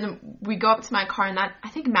around, and then we go up to my car, and I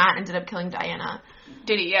think Matt ended up killing Diana.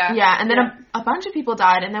 Did he? Yeah. Yeah, and then a bunch of people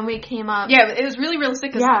died, and then we came up. Yeah, it was really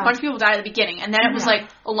realistic because a bunch of people died at the beginning, and then it was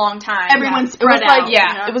a long time. Everyone spread out.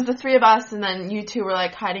 It was the three of us, and then you two were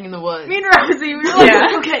hiding in the woods. Me and Rosie, we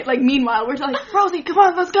were okay. Meanwhile, we're Rosie, come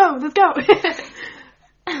on, let's go.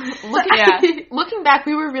 Looking back,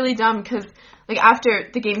 we were really dumb because after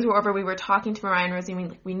the games were over, we were talking to Mariah and Rosie,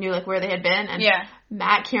 and we knew where they had been, and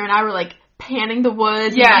Matt, Kira, and I were panning the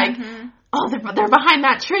woods. Yeah. And, oh, they're behind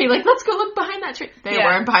that tree. Let's go look behind that tree. They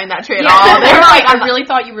weren't behind that tree at all. They were I really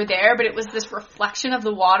thought you were there, but it was this reflection of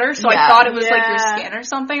the water, so I thought it was your skin or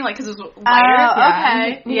something, because it was lighter.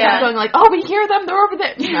 Okay. We kept going oh, we hear them. They're over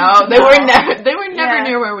there. No, they were never. They were never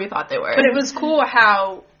near where we thought they were. But it was cool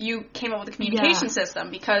how you came up with a communication system,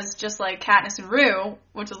 because just like Katniss and Rue,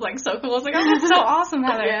 which was so cool. I was like, oh, that's so awesome,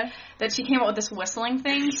 Heather. That she came up with this whistling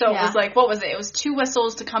thing. So it was what was it? It was 2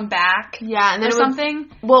 whistles to come back. Yeah, and then something.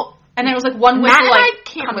 Well, And it was like one whistle, Matt and like, I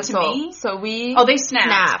can't come whistle, to me. so we... Oh, they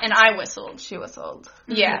snapped, and I whistled. She whistled.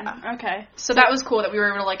 Yeah. Okay. So that was cool that we were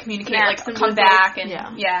able to, like, communicate, Snaps like, and come whistles. back, and,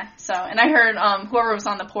 Yeah. So, and I heard, whoever was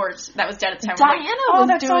on the porch that was dead at the time. Diana was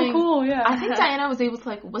that's doing... so cool, yeah. I think Diana was able to,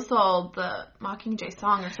 like, whistle the Mockingjay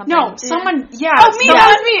song or something. No, someone, yeah. Oh, me, that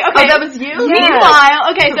was me. Okay. Oh, that was you? Yeah.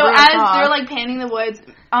 Meanwhile, okay, so Real as talk. they're, like, panning the woods,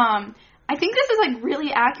 I think this is, like,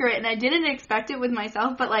 really accurate, and I didn't expect it with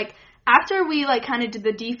myself, but, like, after we, like, kind of did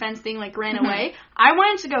the defense thing, like, ran away, I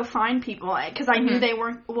wanted to go find people, because I knew they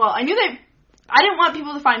weren't, I didn't want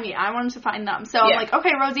people to find me. I wanted to find them. So I'm like, okay,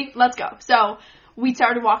 Rosie, let's go. So we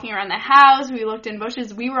started walking around the house. We looked in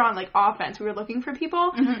bushes. We were on, like, offense. We were looking for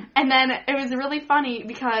people. And then it was really funny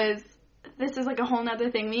because this is, like, a whole nother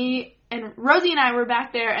thing. Me and Rosie and I were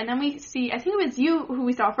back there, and then we see, I think it was you who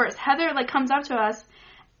we saw first. Heather, like, comes up to us.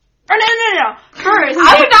 Or no. First.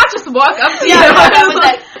 I would not just walk up to you.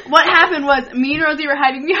 What happened was me and Rosie were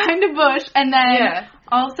hiding behind a bush, and then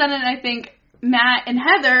all of a sudden, I think Matt and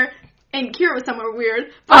Heather and Kira was somewhere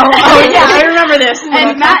weird. Yeah, I remember this.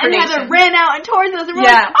 And Matt and Heather ran out and towards us, and we're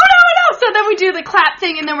like, oh no! So then we do the clap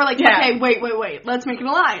thing, and then we're like, okay, wait, let's make an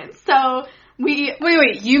alliance. So we...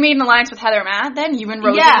 Wait, you made an alliance with Heather and Matt then? You and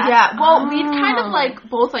Rosie? Yeah. Well, we'd kind of, like,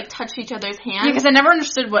 both, like, touched each other's hands. Yeah, because I never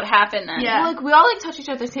understood what happened then. Yeah. Well, like, we all, like, touched each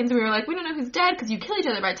other's hands, and we were like, we don't know who's dead, because you kill each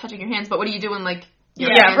other by touching your hands, but what do you do when, like,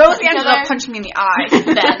 your hands touch Rosie each ended other? up punching me in the eye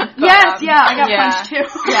then. Yes, I got punched too.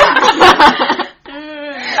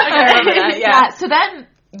 I remember that, Yeah, so then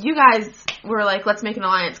you guys were like, let's make an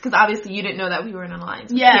alliance, because obviously you didn't know that we were in an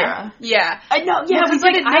alliance with Kira. Yeah. I know, Yeah, we because,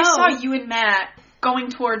 like, didn't I know. saw you and Matt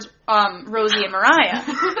going towards Rosie and Mariah.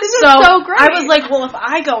 This is so great. I was like, well, if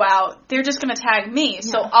I go out, they're just going to tag me,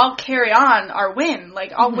 so I'll carry on our win.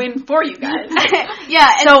 Like, I'll win for you guys. Yeah,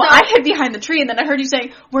 So I hid behind the tree, and then I heard you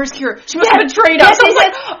saying, where's Kira? She must have betrayed us. So I was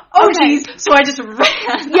like, oh, jeez. So I just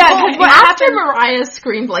ran. Yeah, because After Mariah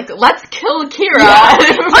screamed, like, let's kill Kira.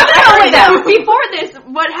 Before this,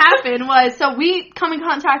 what happened was, so we come in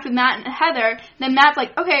contact with Matt and Heather, then Matt's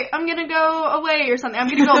like, okay, I'm gonna go away or something. I'm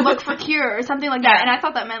gonna go look for Kira or something like that. And I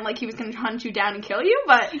thought that meant, like, he was gonna hunt you down and kill you,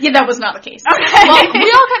 but... Yeah, that was not the case. Okay. Well,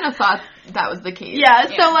 we all kind of thought that was the case. Yeah,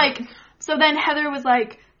 so then Heather was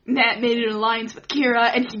like, Matt made an alliance with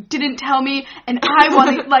Kira, and he didn't tell me, and I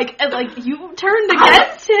wanted, you turned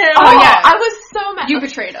against him. Oh, yeah. I was so mad. You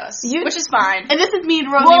betrayed us, which is fine. And this is me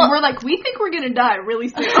and Rosie, and we're like, we think we're gonna die really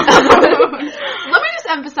soon. Let me just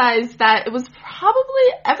emphasize that it was probably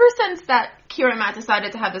ever since that Kira and Matt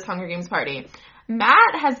decided to have this Hunger Games party,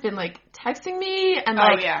 Matt has been, like, texting me and,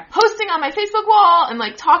 like, posting on my Facebook wall and,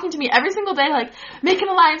 like, talking to me every single day, like, make an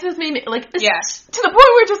alliance with me, like, to the point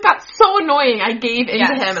where it just got so annoying, I gave in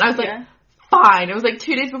to him, and I was like, fine. It was, like,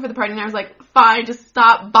 2 days before the party, and I was like, fine, just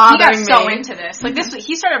stop bothering me. He got so into this. Like,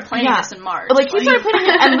 he started playing this in March. Like, he started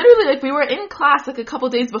playing it, and literally, like, we were in class, like, a couple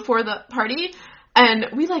days before the party, and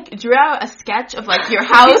we, like, drew out a sketch of, like, your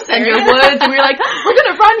house and your woods, and we were like, we're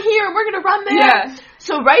gonna run here, and we're gonna run there. Yeah.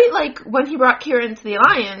 So, right, like, when he brought Kira into the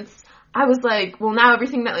alliance, I was like, well, now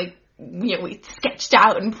everything that, like, we sketched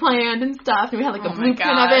out and planned and stuff, and we had, like, a blueprint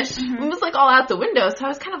of it. It was, like, all out the window, so I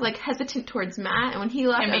was kind of, like, hesitant towards Matt, and when he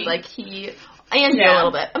left, I was like, and you a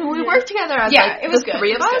little bit. I mean, we worked together as, like, it was the good.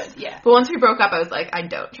 three of us, but once we broke up, I was like, I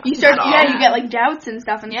don't trust him at all. Yeah, you get, like, doubts and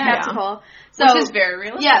stuff and skeptical. So, which is very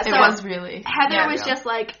realistic. Yeah, so it was really. Heather was just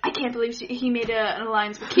like, I can't believe he made an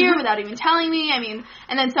alliance with Kira without even telling me. I mean,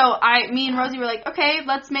 and then so me and Rosie were like, okay,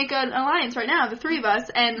 let's make an alliance right now, the three of us.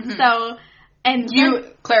 And so, and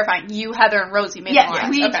clarifying, you, Heather, and Rosie made an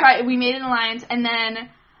alliance. We made an alliance, and then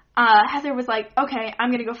Heather was like, okay,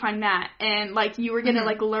 I'm gonna go find Matt, and like you were gonna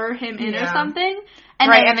like lure him in or something.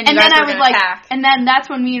 And then I was like, and then that's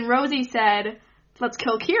when me and Rosie said, let's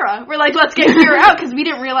kill Kira. We're like, let's get Kira out, because we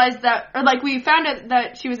didn't realize that, or like we found out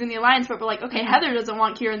that she was in the alliance, but we're like, okay, Heather doesn't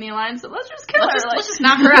want Kira in the alliance, so let's just kill her. Let's just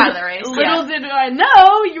knock her out of the race. Little did I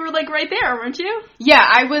know, you were like right there, weren't you? Yeah,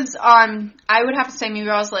 I was I would have to say maybe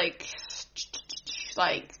I was like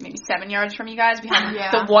maybe 7 yards from you guys behind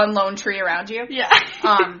the one lone tree around you. Yeah.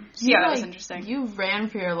 That was interesting. You ran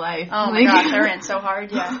for your life. Oh my gosh, I ran so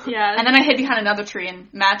hard, Yeah. And then I hid behind another tree, and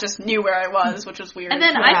Matt just knew where I was, which was weird. And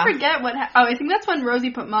then I forget what, I think that's when Rosie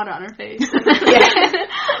put mud on her face.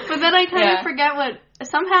 But then I kind of forget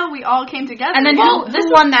somehow we all came together. And then who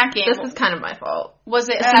won that game? This is kind of my fault. Was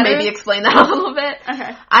it to maybe explain that a little bit?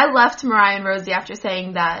 Okay. I left Mariah and Rosie after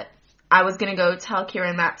saying that I was going to go tell Kira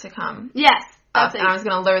and Matt to come. Yes. And I was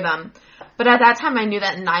going to lure them. But at that time, I knew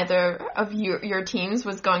that neither of your teams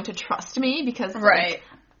was going to trust me because, like,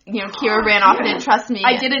 you know, Kira ran off and didn't trust me.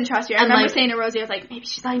 I didn't trust you. I remember saying to Rosie, I was like, maybe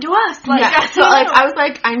she's lying to us. Like, so, like, I was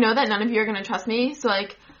like, I know that none of you are going to trust me. So,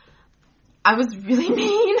 like, I was really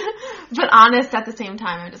mean, but honest at the same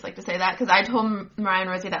time. I just like to say that because I told Mariah and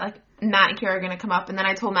Rosie that like Matt and Kira are going to come up, and then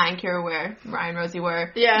I told Matt and Kira where Mariah and Rosie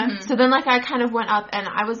were. Yeah. Mm-hmm. So then like I kind of went up, and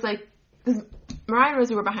I was like, Mariah and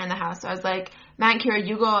Rosie were behind the house, so I was like, Matt and Kira,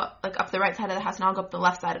 you go like up the right side of the house, and I'll go up the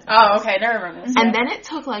left side of the house. Oh, okay, I remember this. And then it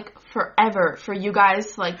took like forever for you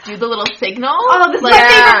guys to like do the little signal. Oh, this is like, my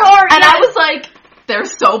favorite part. And I was like, they're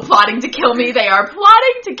so plotting to kill me. They are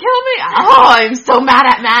plotting to kill me. Oh, I'm so mad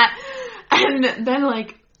at Matt. And then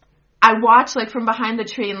like I watched like from behind the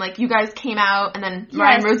tree, and like you guys came out, and then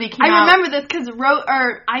Mariah and Rosie came out. I remember this because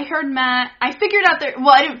I heard Matt. I figured out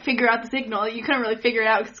I didn't figure out the signal. You couldn't really figure it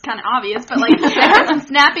out because it's kind of obvious. But like I heard them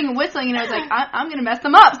snapping and whistling, and I was like, I'm gonna mess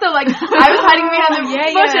them up. So like I was hiding behind the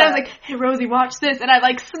bush, and I was like, hey Rosie, watch this, and I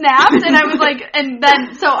like snapped, and I was like, and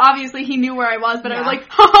then so obviously he knew where I was, but I was like,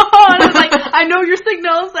 ha ha ha, and I was like, I know your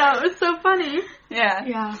signal, so it was so funny. Yeah.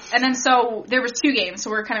 Yeah. And then so there was 2 games,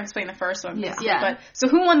 so we're kind of explaining the first one. Yeah. But so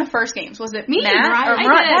who won the first games? Was it Me, Matt? Mariah. Or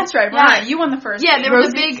Mariah? That's right, Yeah. Mariah. You won the first game. There was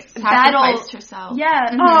a big battle. Sacrificed herself.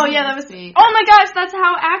 Yeah. Mm-hmm. Oh, yeah, that was Sweet. Oh my gosh, that's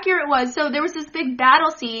how accurate it was. So there was this big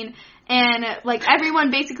battle scene, and like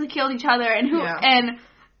everyone basically killed each other, and and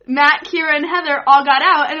Matt, Kira, and Heather all got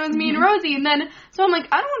out, and it was me and Rosie, and then so I'm like,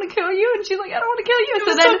 I don't want to kill you, and she's like, I don't want to kill you.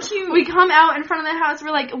 So then so cute. we come out in front of the house.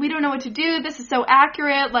 We're like, we don't know what to do. This is so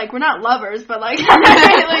accurate. Like we're not lovers, but like,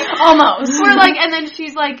 like almost. We're like, and then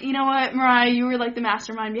she's like, you know what, Mariah, you were like the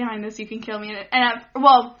mastermind behind this. You can kill me.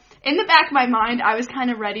 In the back of my mind, I was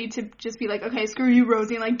kind of ready to just be like, okay, screw you,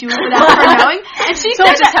 Rosie, and like do it without her knowing. And she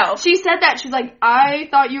said that. She said that. She's like, I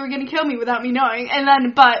thought you were gonna kill me without me knowing. And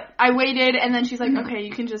then, but I waited, and then she's like, okay,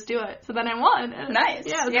 you can just do it. So then I won. And nice.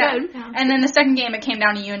 Yeah, it was good. Yeah. And then the second game, it came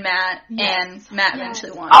down to you and Matt, and Matt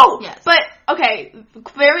eventually won. Oh, yes. But okay,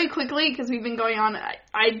 very quickly because we've been going on.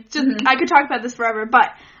 I could talk about this forever.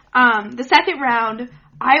 But the second round,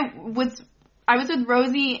 I was with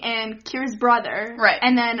Rosie and Kira's brother. Right.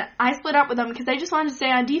 And then I split up with them because I just wanted to stay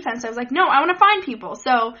on defense. I was like, no, I want to find people.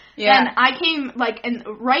 So then I came like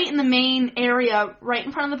right in the main area, right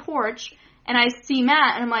in front of the porch, and I see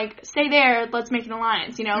Matt, and I'm like, stay there, let's make an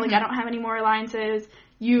alliance. You know, like I don't have any more alliances.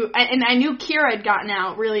 And I knew Kira had gotten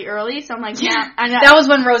out really early, so I'm like, that was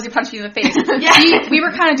when Rosie punched you in the face. We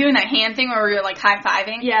were kind of doing that hand thing where we were like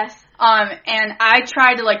high-fiving. Yes. And I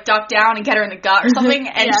tried to like duck down and get her in the gut or something,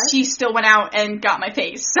 and she still went out and got my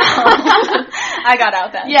face. So I got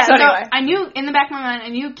out then. Yeah. So anyway, I knew in the back of my mind, I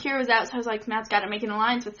knew Kira was out, so I was like, Matt's got to make an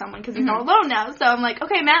alliance with someone because he's all alone now. So I'm like,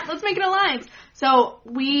 okay, Matt, let's make an alliance. So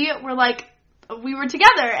we were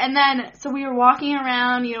together, and then, so we were walking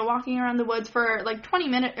around the woods for like 20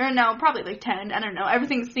 minutes, or no, probably like 10, I don't know.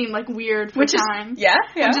 Everything seemed like weird for time.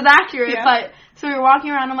 Which is accurate, yeah. but, so we were walking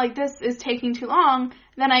around, I'm like, this is taking too long.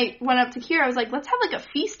 Then I went up to Kira, I was like, let's have like a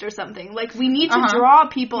feast or something. Like, we need to draw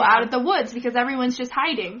people out of the woods because everyone's just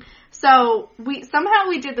hiding. So we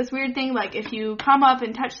did this weird thing, like if you come up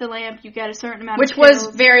and touch the lamp, you get a certain amount of kills. Which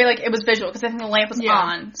was very, like, it was visual because I think the lamp was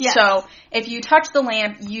on. Yes. So if you touch the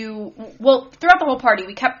lamp, throughout the whole party,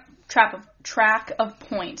 we kept track of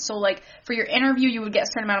points. So, like, for your interview, you would get a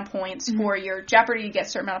certain amount of points. Mm-hmm. For your Jeopardy, you get a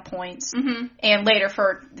certain amount of points. Mm-hmm. And later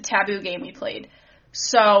for the Taboo game we played.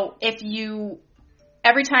 So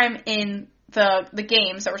every time in the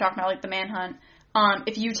games that we're talking about, like the manhunt,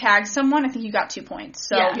 if you tagged someone, I think you got 2 points.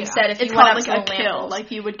 So instead, if you went up to the lamppost,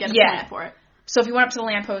 like you would get a point for it. So if you went up to the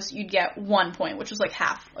lamppost, you'd get 1 point, which was like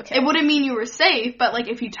half. Okay. It wouldn't mean you were safe, but like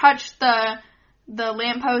if you touched the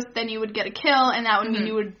lamppost, then you would get a kill, and that would mean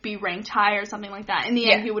you would be ranked high or something like that. In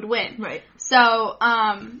the end, you would win. Right. So,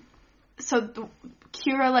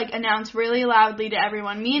 Kira like announced really loudly to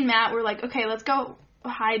everyone. Me and Matt were like, okay, let's go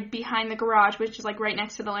hide behind the garage, which is like right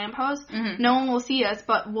next to the lamppost. Mm-hmm. No one will see us,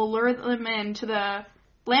 but we'll lure them into the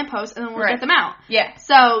lamppost, and then we'll get them out. Yeah.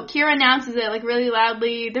 So Kira announces it like really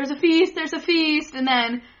loudly. There's a feast, and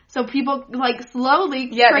then so people like slowly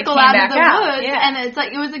trickle out of the woods, and it's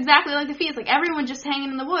like it was exactly like the feast. Like everyone just hanging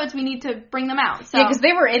in the woods. We need to bring them out. So. Yeah, because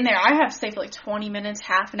they were in there. I have to stay for like 20 minutes,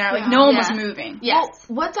 half an hour. Like no one was moving. Yes.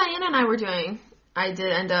 Well, what Diana and I were doing, I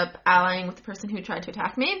did end up allying with the person who tried to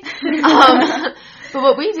attack me. But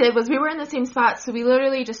what we did was we were in the same spot, so we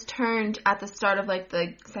literally just turned at the start of like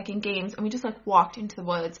the second games, and we just like walked into the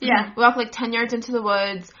woods. Yeah. We walked like 10 yards into the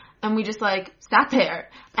woods, and we just like sat there.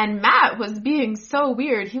 And Matt was being so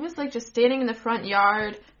weird. He was like just standing in the front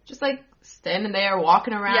yard, just like standing there,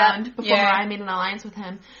 walking around before Mariah made an alliance with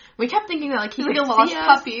him. We kept thinking that like he was could like a lost see us.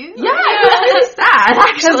 puppy. Yeah, it was really sad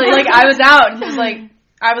actually. Like I was out, and he was like,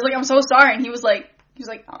 I was like, I'm so sorry, and he was like,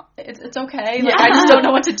 oh, it's okay. Like, I just don't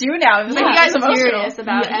know what to do now. It was like, he got serious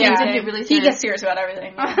about it. He did get really serious. He gets serious about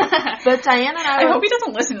everything. But Diana and I hope he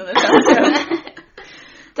doesn't listen to this episode.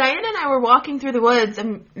 Diana and I were walking through the woods,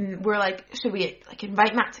 and we're like, should we, like,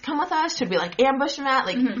 invite Matt to come with us? Should we, like, ambush Matt?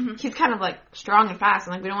 Like, he's kind of, like, strong and fast,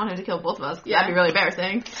 and, like, we don't want him to kill both of us, because that'd be really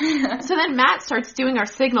embarrassing. So then Matt starts doing our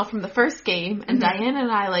signal from the first game, and Diana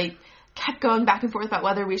and I, like, kept going back and forth about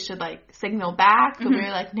whether we should, like, signal back, but we were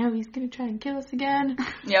like, no, he's gonna try and kill us again.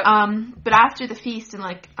 Yep. But after the feast, and,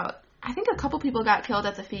 like, I think a couple people got killed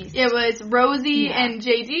at the feast. It was Rosie and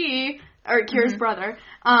JD, or Kira's brother,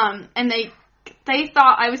 and they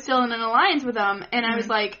thought I was still in an alliance with them, and I was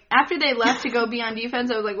like, after they left to go be on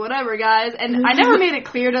defense, I was like, whatever, guys, and I never made it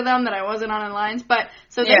clear to them that I wasn't on an alliance, but,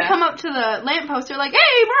 so they come up to the lamppost, they're like,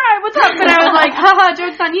 hey, Mariah, what's up? And I was like, haha,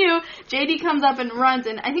 joke's on you. JD comes up and runs,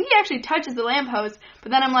 and I think he actually touches the lamppost,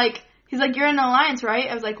 but then I'm like, he's like, you're in an alliance, right?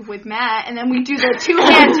 I was like, with Matt. And then we do the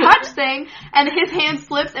two-hand touch thing, and his hand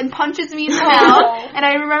slips and punches me in the mouth. And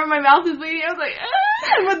I remember my mouth was bleeding. I was like,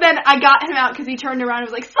 ah! But then I got him out because he turned around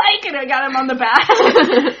and was like, psych! And I got him on the back.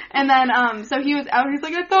 And then, so he was out. He's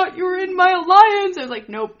like, I thought you were in my alliance. I was like,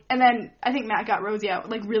 nope. And then I think Matt got Rosie out,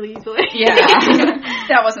 like, really easily. Yeah.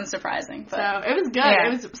 That wasn't surprising. But. So it was good.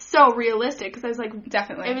 Yeah. It was so realistic because I was like,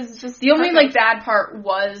 definitely. It was just the only, like, bad part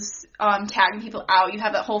was tagging people out. You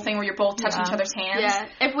have that whole thing where you're both touching each other's hands. Yeah.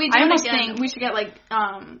 If we do it again, we should get, like,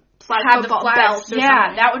 flag have football the belts or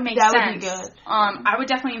something. That would make sense. That would be good. I would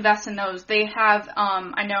definitely invest in those. They have,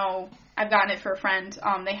 I know I've gotten it for a friend.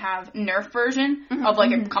 They have Nerf version of,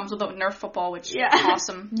 like, it comes with a Nerf football, which is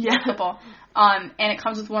awesome. Nerf football. And it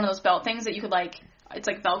comes with one of those belt things that you could, like, it's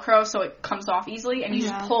like Velcro, so it comes off easily, and you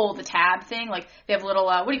just pull the tab thing. Like, they have little,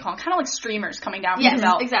 what do you call them? Kind of like streamers coming down from the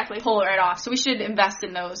belt. Exactly. Pull it right off. So we should invest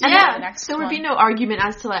in those. Yeah. The next so there would one. be no argument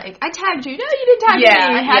as to, like, I tagged you. No, you didn't tag me.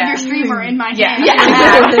 I had your streamer in my hand.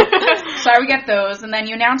 So I would get those, and then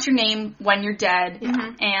you announce your name when you're dead,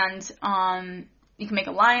 and you can make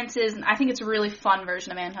alliances, and I think it's a really fun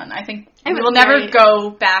version of Manhunt. I think we will never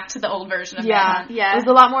go back to the old version of Manhunt. Yeah, it was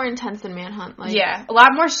a lot more intense than Manhunt. Like, a lot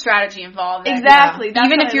more strategy involved. Exactly.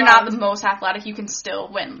 Even if you're not the most athletic, you can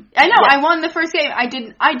still win. I know. I won the first game.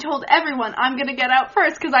 I told everyone I'm gonna get out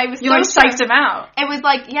first because I was. You psyched him out. It was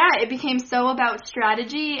like, it became so about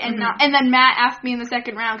strategy and not. And then Matt asked me in the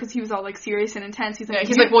second round because he was all like serious and intense. He's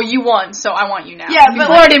like, well, you won, so I want you now. Yeah,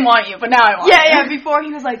 before I didn't want you, but now I want you. Before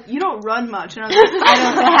he was like, you don't run much, and I was like, I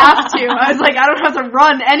don't have to. I was like, I don't have to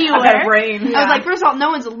run anywhere. I got a brain. I was like, first of all, no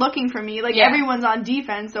one's looking for me. Like, everyone's on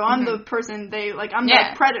defense, so I'm the person I'm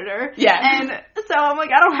the predator. Yeah. And so I'm like,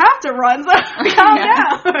 I don't have to run, so calm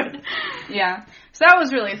down. Yeah. So that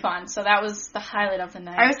was really fun. So that was the highlight of the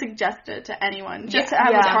night. I would suggest it to anyone, just to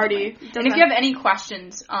have a party. And if you have any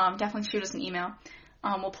questions, definitely shoot us an email.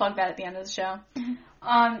 We'll plug that at the end of the show.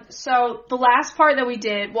 So the last part that we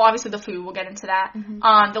did, well, obviously the food, we'll get into that.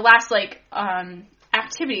 The last,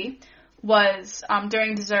 activity was,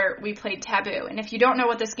 during dessert, we played Taboo. And if you don't know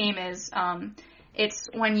what this game is, it's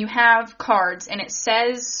when you have cards and it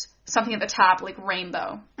says something at the top, like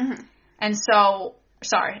rainbow. And so,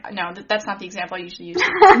 sorry, no, that's not the example I usually use.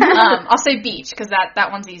 I'll say beach, because that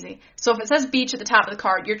one's easy. So if it says beach at the top of the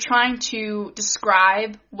card, you're trying to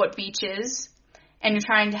describe what beach is, and you're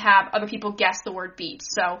trying to have other people guess the word beach.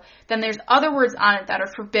 So then there's other words on it that are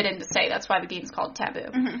forbidden to say. That's why the game's called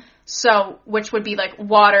Taboo. So, which would be like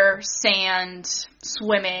water, sand,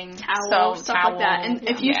 swimming, towel, stuff like that. And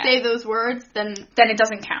if you say those words, then it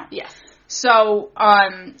doesn't count. Yes. So,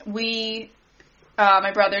 my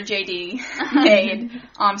brother JD made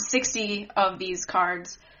 60 of these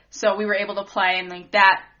cards. So we were able to play, and like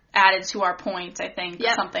that added to our points, I think,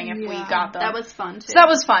 or something if we got them. That was fun too. So that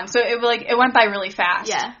was fun. So it went by really fast.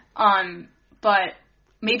 Yeah. But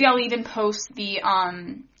maybe I'll even post the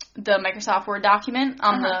Microsoft Word document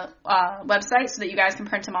on the website so that you guys can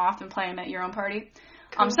print them off and play them at your own party.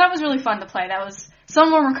 Cool. So that was really fun to play. Some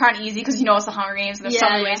of them were kind of easy because it's the Hunger Games and there's so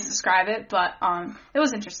many ways to describe it, but it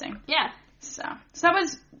was interesting. Yeah. So that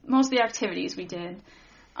was most of the activities we did.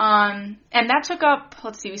 And that took up,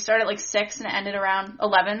 we started at 6 and it ended around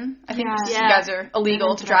 11. I think you guys are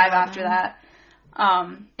illegal to drive after that.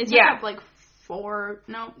 It took up 4,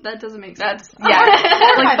 no, that doesn't make sense. That's,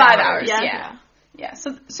 5 hours. Yeah.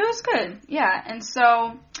 So it was good. Yeah. And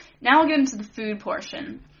so now we'll get into the food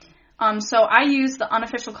portion. So I use the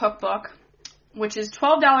unofficial cookbook, which is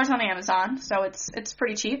 $12 on Amazon, so it's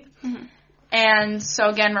pretty cheap. And so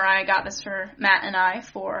again, Mariah got this for Matt and I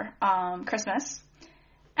for Christmas.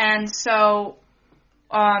 And so,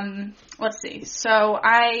 let's see. So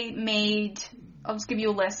I'll just give you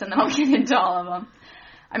a list and then I'll get into all of them.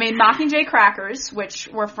 I made Mockingjay crackers, which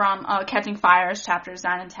were from Catching Fires, chapters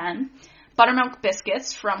 9 and 10. Buttermilk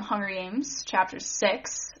biscuits from Hunger Games, chapter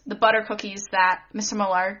 6. The butter cookies that Mr.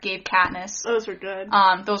 Millar gave Katniss. Those were good.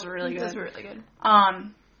 Those were really good.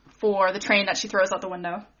 for the train that she throws out the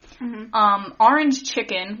window. Mm-hmm. Orange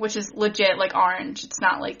chicken, which is legit like orange. It's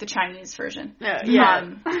not like the Chinese version. Yeah.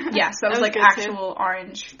 So that was like actual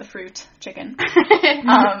orange, the fruit chicken.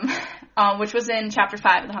 Which was in chapter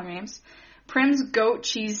 5 of the Hunger Games. Prim's goat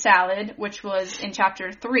cheese salad, which was in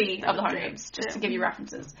chapter 3 of the Hunger Games, just to give you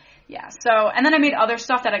references. Yeah, so, and then I made other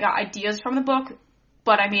stuff that I got ideas from the book,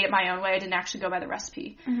 but I made it my own way. I didn't actually go by the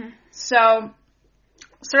recipe. Mm-hmm. So,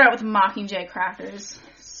 start out with Mockingjay crackers.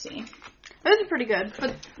 Let's see. Those are pretty good.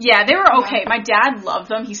 But yeah, they were okay. My dad loved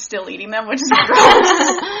them. He's still eating them, which is gross.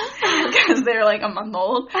 Because they're like a month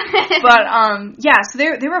old. But, yeah, so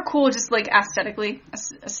they were cool just like aesthetically.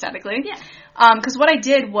 Yeah. Because what I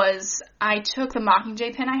did was I took the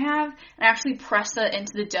Mockingjay pin I have and I actually pressed it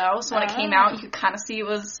into the dough. So when it came out, you could kind of see it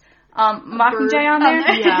was Mockingjay on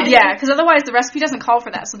there. Yeah, because otherwise the recipe doesn't call for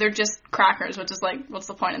that. So they're just crackers, which is like, what's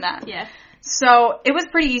the point in that? Yeah. So it was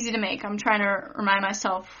pretty easy to make. I'm trying to remind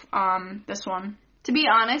myself this one. To be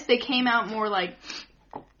honest, they came out more like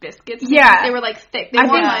biscuits. Yeah. They were like thick.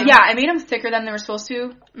 I made them thicker than they were supposed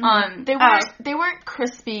to. Mm-hmm. They weren't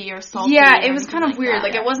crispy or salty. Yeah, it was kind of like weird. that.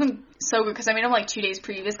 Like it wasn't so good because I made them like 2 days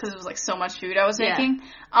previous because it was like so much food I was making.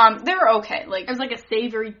 They were okay. Like it was like a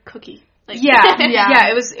savory cookie. Like, yeah.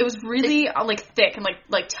 It was really like thick and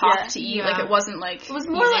like tough to eat. Like it wasn't like it was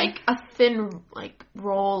more easy. like a thin like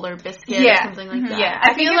roll or biscuit or something like that. Yeah,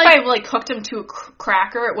 I think if I like cooked them to a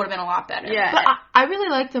cracker, it would have been a lot better. Yeah, but I really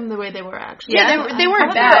liked them the way they were actually. Yeah, they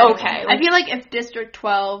weren't bad. Okay, I feel like if District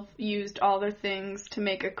 12 used all their things to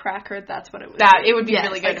make a cracker, that's what it would. It would be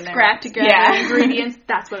really good. Like scrapped together ingredients.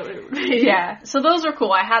 That's what it would be. Yeah, so those were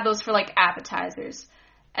cool. I had those for like appetizers,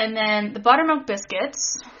 and then the buttermilk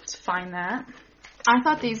biscuits. Let's find that. I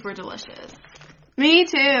thought these were delicious. Me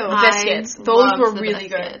too. Biscuits. Those were really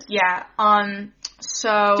good. Yeah.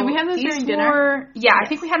 So did we have those during dinner? Yeah, yes. I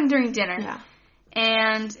think we had them during dinner. Yeah.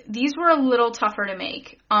 And these were a little tougher to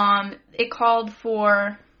make. It called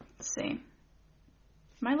for. Let's see.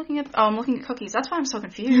 Am I looking at? Oh, I'm looking at cookies. That's why I'm so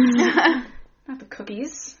confused. Not the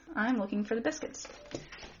cookies. I'm looking for the biscuits.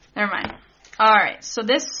 Never mind. All right. So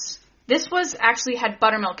this was actually had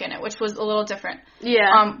buttermilk in it, which was a little different.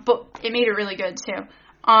 Yeah. But it made it really good too.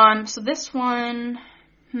 So this one,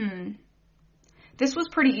 this was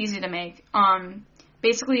pretty easy to make.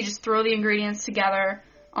 Basically you just throw the ingredients together,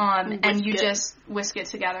 and you just whisk it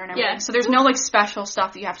together and everything. Yeah. So there's no like special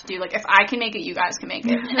stuff that you have to do. Like if I can make it, you guys can make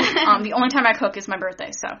it. The only time I cook is my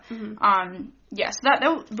birthday. So, yes,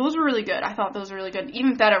 those were really good. I thought those were really good.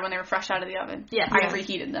 Even better when they were fresh out of the oven. Yeah. I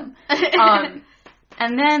reheated them.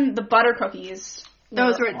 And then the butter cookies.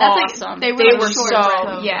 Those were awesome. They were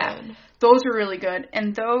so good. Those were really good.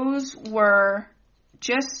 And those were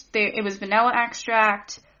just it was vanilla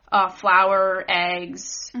extract, flour,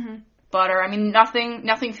 eggs, butter. I mean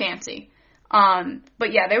nothing fancy.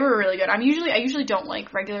 But yeah, they were really good. I usually don't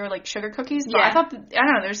like regular like sugar cookies, but I thought I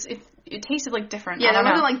don't know, it tasted like different. Yeah, there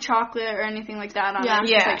wasn't like chocolate or anything like that on it. It was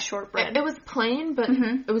just like shortbread. It was plain, but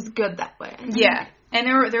it was good that way. Yeah. And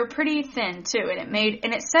they were pretty thin too, and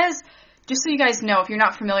it says, just so you guys know, if you're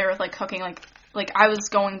not familiar with like cooking, like I was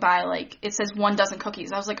going by like it says 1 dozen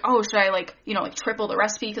cookies. I was like, oh, should I like triple the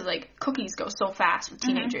recipe because like cookies go so fast with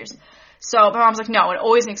teenagers. So my mom's like, no, it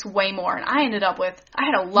always makes way more, and I ended up with I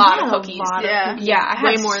had a lot of cookies. I had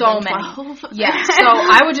way more so than 12. many. Yeah, so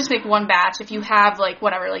I would just make one batch if you have like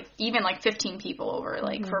whatever, like even like 15 people over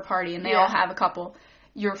like for a party, and they all have a couple.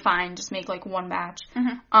 You're fine. Just make like one batch.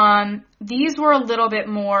 These were a little bit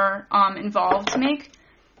more involved to make.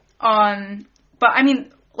 But I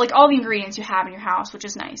mean, like all the ingredients you have in your house, which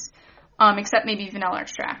is nice. Except maybe vanilla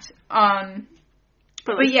extract.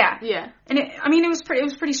 But yeah. And it was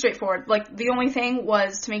pretty straightforward. Like the only thing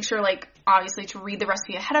was to make sure like obviously to read the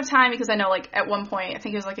recipe ahead of time, because I know like at one point, I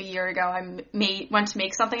think it was like a year ago, I went to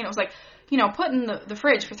make something and it was like, put in the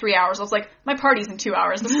fridge for 3 hours. I was like, my party's in 2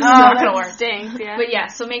 hours. This is not going to work. Stinks, yeah. But yeah,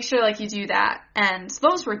 so make sure like you do that. And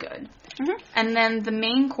those were good. And then the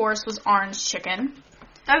main course was orange chicken.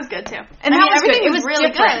 That was good too. And everything was really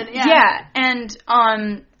different. Good. Yeah.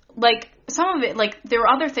 And like some of it, like there were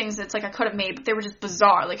other things that's like I could have made, but they were just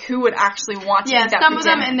bizarre. Like who would actually want to eat that? Some of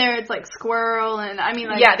them in there, it's like squirrel, and I mean,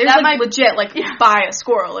 like there's like legit like buy a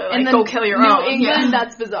squirrel or like go kill your own. New England,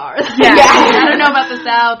 that's bizarre. I don't know about the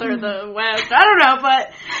South or the West. I don't know,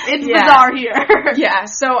 but it's bizarre here. Yeah,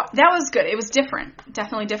 so that was good. It was different,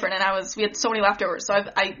 definitely different, and we had so many leftovers, so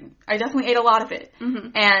I definitely ate a lot of it,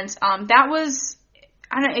 and that was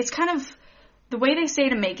I don't know. It's kind of the way they say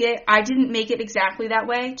to make it. I didn't make it exactly that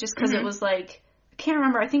way, just because it was like I can't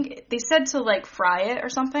remember. I think they said to like fry it or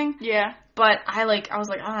something. Yeah. But I was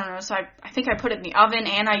like, I don't know. So I think I put it in the oven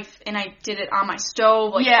and I did it on my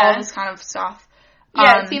stove, like all this kind of stuff.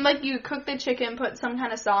 Yeah, it seemed like you cooked the chicken, put some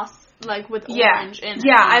kind of sauce, like, with orange in it.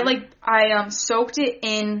 Yeah, I soaked it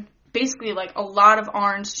in basically, like, a lot of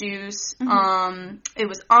orange juice. It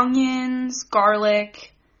was onions,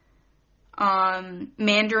 garlic,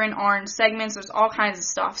 mandarin orange segments. There's all kinds of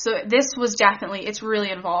stuff. So this was definitely, it's really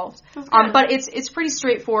involved. But it's pretty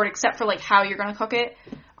straightforward except for, like, how you're going to cook it.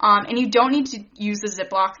 And you don't need to use the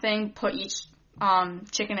Ziploc thing. Put each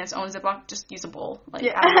chicken in its own Ziploc. Just use a bowl. Like,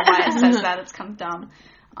 I don't know why it says that. It's kind of dumb.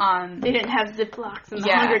 They didn't have Ziplocs in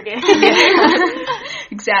the Hunger Games.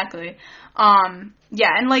 Exactly. And,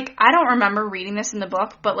 like, I don't remember reading this in the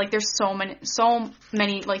book, but, like, there's so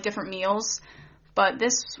many, like, different meals. But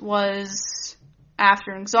this was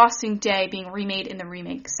after an exhausting day being remade in the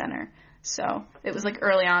Remake Center. So, it was, like,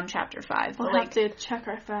 early on, Chapter 5. We'll have to check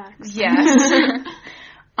our facts. Yes.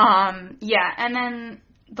 And then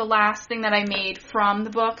the last thing that I made from the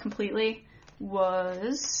book completely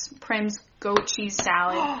was Prim's goat cheese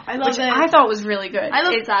salad. I love it. I thought was really good. I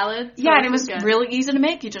love salad. Yeah, and it was really easy to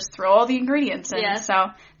make. You just throw all the ingredients in. Yeah.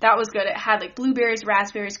 So that was good. It had like blueberries,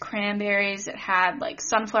 raspberries, cranberries. It had like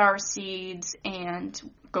sunflower seeds and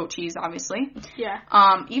goat cheese, obviously. Yeah.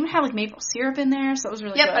 Even had like maple syrup in there, so it was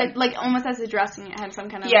really good. Yep, like almost as a dressing, it had some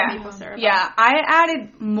kind of maple syrup. Yeah, I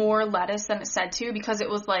added more lettuce than it said to because it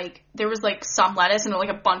was like there was like some lettuce and like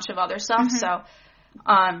a bunch of other stuff. So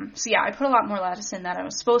I put a lot more lettuce in than I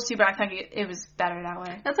was supposed to, but I think it was better that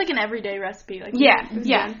way. That's like an everyday recipe. Like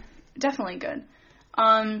good. Definitely good.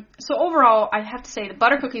 So overall, I have to say the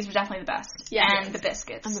butter cookies were definitely the best. Yeah, and the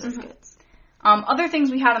biscuits. And the biscuits. Other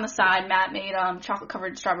things we had on the side, Matt made chocolate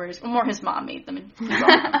covered strawberries. Well, more his mom made them. We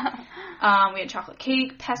had chocolate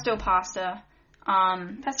cake, pesto pasta.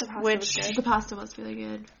 Pesto pasta was good. The pasta was really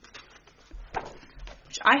good.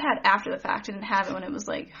 Which I had after the fact. I didn't have it when it was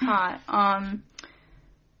like hot.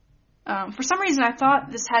 For some reason, I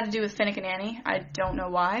thought this had to do with Finnick and Annie. I don't know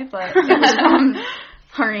why, but it was from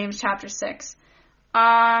Hunger Games Chapter 6.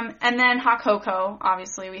 And then hot cocoa,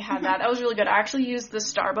 obviously, we had that. That was really good. I actually used the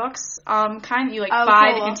Starbucks kind. You,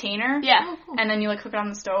 buy the container. Yeah. And then you, cook it on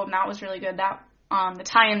the stove, and that was really good. That the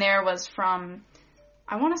tie-in there was from,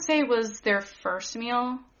 I want to say it was their first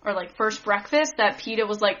meal, or, first breakfast, that PETA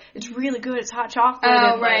was like, it's really good, it's hot chocolate.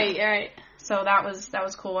 Oh, and, right. So that was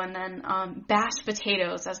cool. And then mashed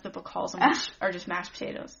potatoes, as the book calls them, which are just mashed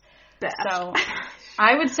potatoes. So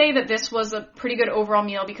I would say that this was a pretty good overall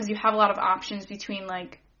meal because you have a lot of options between,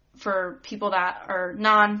 for people that are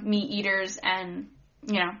non-meat eaters and,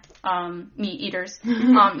 meat eaters.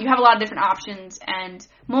 You have a lot of different options, and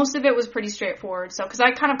most of it was pretty straightforward. So, because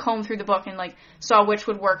I kind of combed through the book and, saw which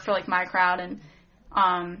would work for, my crowd, and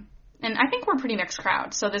I think we're a pretty mixed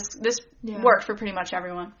crowd. So this worked for pretty much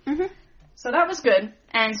everyone. Mm-hmm. So that was good,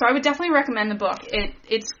 and so I would definitely recommend the book.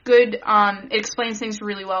 It's good. It explains things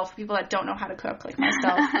really well for people that don't know how to cook, like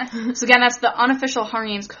myself. So again, that's the unofficial Hunger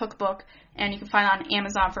Games cookbook, and you can find it on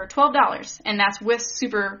Amazon for $12, and that's with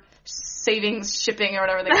super savings shipping or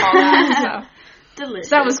whatever they call that. So delicious.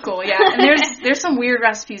 So that was cool, yeah. And there's some weird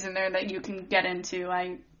recipes in there that you can get into.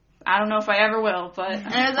 I don't know if I ever will, but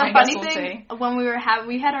and there's a funny thing when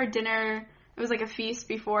we had our dinner. It was like a feast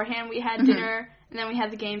beforehand. We had dinner, and then we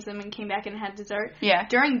had the games, and then we came back and had dessert. Yeah.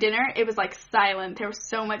 During dinner, it was, silent. There was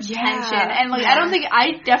so much tension. And,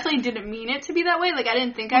 I definitely didn't mean it to be that way. I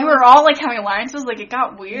didn't think we were all, having alliances. It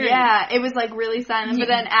got weird. Yeah, it was, really silent. But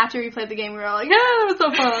then after we played the game, we were all like, that was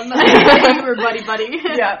so fun. We were buddy-buddy.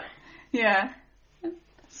 Yeah. Yeah.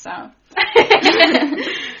 So.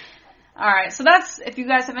 Alright, so that's, if you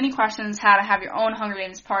guys have any questions how to have your own Hunger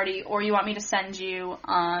Games party, or you want me to send you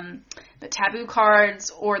the Taboo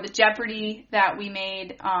cards or the Jeopardy that we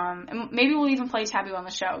made, and maybe we'll even play Taboo on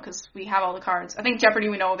the show, because we have all the cards. I think Jeopardy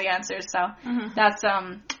we know all the answers, so that's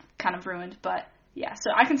kind of ruined, but yeah,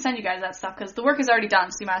 so I can send you guys that stuff, because the work is already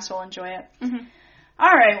done, so you might as well enjoy it. Mm-hmm.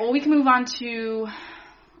 Alright, well we can move on to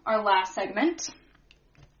our last segment.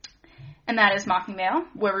 And that is Mocking Mail,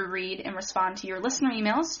 where we read and respond to your listener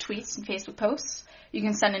emails, tweets, and Facebook posts. You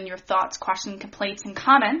can send in your thoughts, questions, complaints, and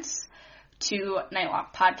comments to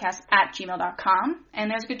nightlockpodcast@gmail.com, and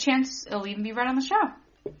there's a good chance it'll even be read on the show.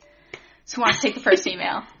 So who wants to take the first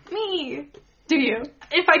email? Me. Do you?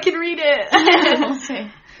 If I can read it. We'll see.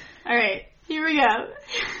 All right, here we go.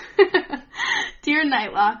 Dear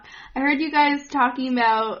Nightlock, I heard you guys talking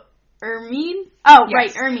about Ermine? Oh, yes.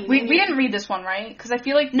 Right, Ermine. We didn't read this one, right? Because I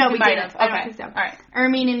feel like we might have. Okay. I don't think so. All right.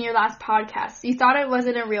 Ermine in your last podcast. You thought it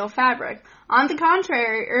wasn't a real fabric. On the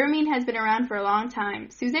contrary, Ermine has been around for a long time.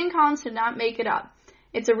 Suzanne Collins did not make it up.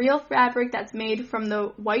 It's a real fabric that's made from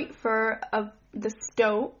the white fur of the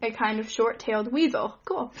stoat, a kind of short-tailed weasel.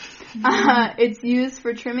 Cool. It's used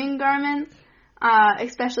for trimming garments.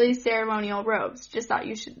 especially ceremonial robes. Just thought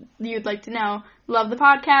you'd like to know. Love the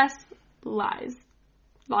podcast. Lies?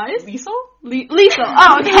 Liesel? Liesel.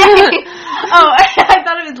 Oh, okay. I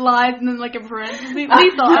thought it was lies and then like a parenthesis.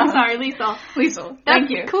 Liesel. I'm sorry, Liesel. Liesel. Thank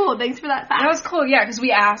you. Cool. Thanks for that fact. That was cool, yeah, because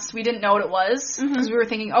we asked. We didn't know what it was. Because we were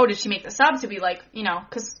thinking, oh, did she make this up to be like,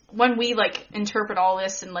 because when we like interpret all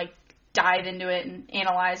this and like dive into it and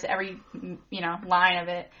analyze every, line of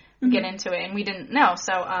it, get into it, and we didn't know.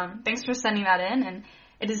 So thanks for sending that in. And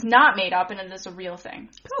it is not made up, and it is a real thing.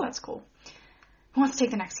 Cool. So that's cool. Who wants to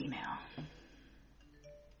take the next email?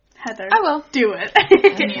 Heather. I will. Do it.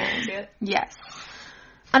 Can you do it? Yes.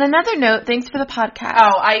 On another note, thanks for the podcast.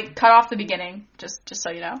 Oh, I cut off the beginning, just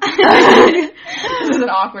so you know. This is an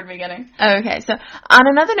awkward beginning. Okay, so on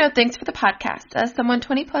another note, thanks for the podcast. As someone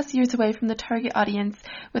 20 plus years away from the target audience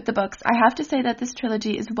with the books, I have to say that this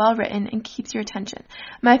trilogy is well written and keeps your attention.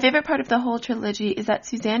 My favorite part of the whole trilogy is that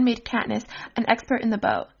Suzanne made Katniss an expert in the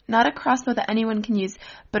bow. Not a crossbow that anyone can use,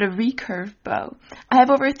 but a recurve bow. I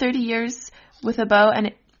have over 30 years with a bow,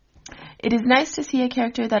 and it is nice to see a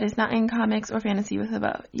character that is not in comics or fantasy with a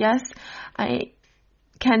bow. Yes, I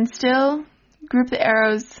can still group the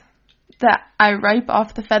arrows that I ripe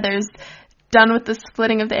off the feathers, done with the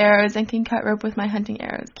splitting of the arrows, and can cut rope with my hunting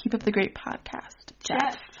arrows. Keep up the great podcast.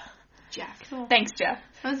 Jeff. Cool. Thanks, Jeff.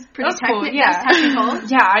 That was pretty cool. Yeah. technical.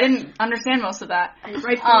 Yeah, I didn't understand most of that. I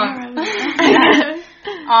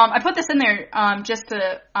put this in there just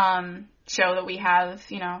to show that we have,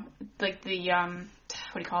 like the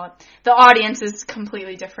what do you call it? The audience is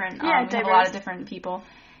completely different. We have a lot of different people.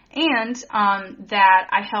 And that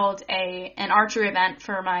I held an archery event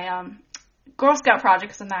for my Girl Scout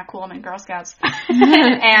project, because I'm that cool. I'm in Girl Scouts.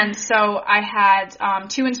 And so I had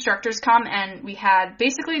 2 instructors come, and we had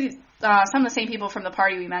basically some of the same people from the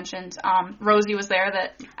party we mentioned. Rosie was there,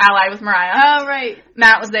 that allied with Mariah. Oh, right.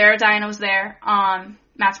 Matt was there. Diana was there.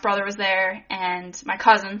 Matt's brother was there. And my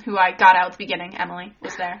cousin, who I got out at the beginning, Emily,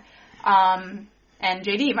 was there. And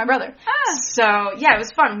JD, my brother. So, yeah, it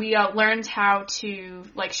was fun. We learned how to,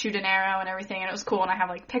 like, shoot an arrow and everything, and it was cool. And I have,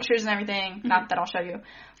 like, pictures and everything. Not that I'll show you.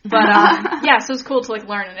 But, yeah, so it was cool to, like,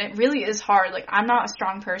 learn. And it really is hard. Like, I'm not a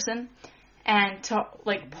strong person. And to,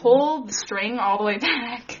 like, pull the string all the way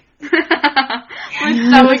back.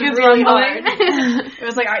 That was really hard. It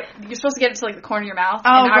was like, you're supposed to get it to, like, the corner of your mouth.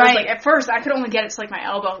 Oh, and I was like, at first, I could only get it to, like, my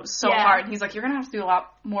elbow. It was so hard. And he's like, you're going to have to do a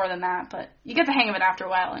lot more than that. But you get the hang of it after a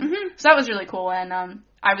while. And so that was really cool. And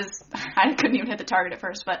I couldn't even hit the target at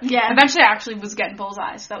first. But eventually I actually was getting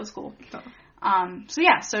bullseyes. So that was cool.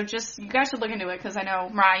 So just, you guys should look into it, because I know,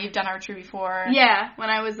 Mariah, you've done archery before. Yeah,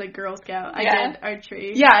 when I was a Girl Scout, I did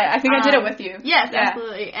archery. Yeah, I think I did it with you. Yes,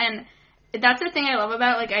 absolutely. And that's the thing I love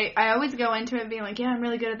about it. Like, I always go into it being like, yeah, I'm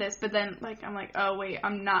really good at this, but then, like, I'm like, oh, wait,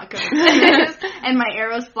 I'm not good at this. And my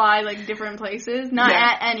arrows fly, like, different places. Not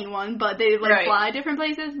at anyone, but they, like, fly different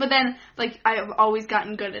places. But then, like, I've always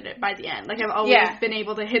gotten good at it by the end. Like, I've always been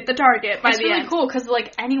able to hit the target by the end. It's really cool, because,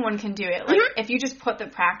 like, anyone can do it. Like, if you just put the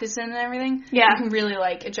practice in and everything, you can really,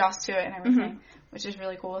 like, adjust to it and everything, which is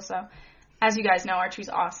really cool. So, as you guys know, archery's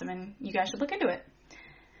awesome, and you guys should look into it.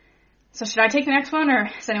 So should I take the next one, or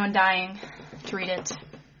is anyone dying to read it?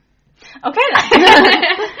 Okay, then.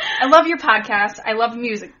 I love your podcast. I love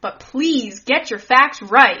music. But please get your facts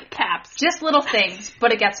right. Caps. Just little things,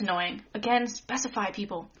 but it gets annoying. Again, specify,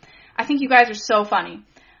 people. I think you guys are so funny.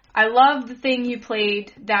 I love the thing you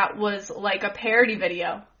played that was like a parody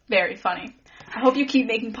video. Very funny. I hope you keep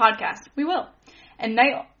making podcasts. We will. And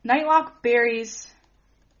Nightlock berries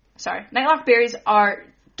are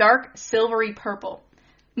dark silvery purple.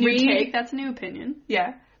 New take, that's a new opinion.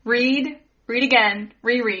 Yeah. Read again,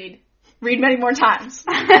 reread, read many more times.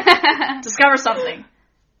 Discover something.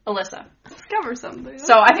 Alyssa. Discover something.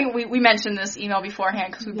 So I think we mentioned this email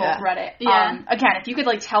beforehand because we both read it. Yeah. Again, if you could,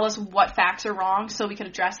 like, tell us what facts are wrong so we could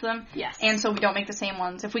address them. Yes. And so we don't make the same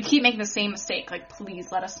ones. If we keep making the same mistake, like,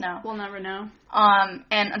 please let us know. We'll never know. And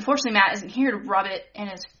unfortunately Matt isn't here to rub it in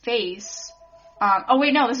his face. Oh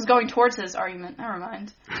wait, no, this is going towards his argument. Never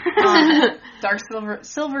mind. Dark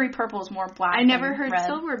silvery purple is more black. I never heard red.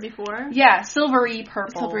 Silver before. Yeah, silvery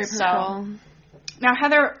purple. Silvery purple. So. Now,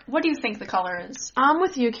 Heather, what do you think the color is? I'm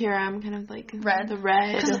with you, Kira. I'm kind of like red. The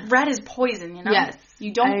red. Because red is poison, you know? Yes.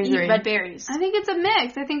 You don't eat red berries. I think it's a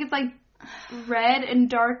mix. I think it's like red and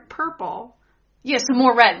dark purple. Yeah, so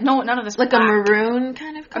more red. No, none of this. Like black. a maroon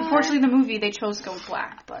kind of color? Unfortunately, the movie, they chose to go with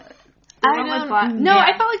black, but. I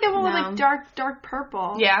felt like they went with like dark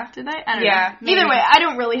purple. Yeah. Did they? I don't know. Maybe. Either way, I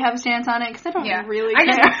don't really have a stance on it because I don't really care.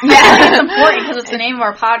 It's important because it's the name of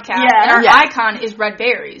our podcast. Yeah. And our icon is red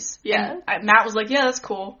berries. Yeah. And Matt was like, yeah, that's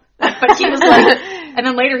cool. But he was like, and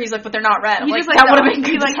then later he's like, but they're not red. I'm like, that would have been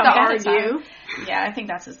good. He likes to argue. Yeah, I think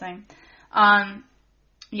that's his thing.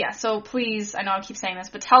 Yeah, so please, I know I keep saying this,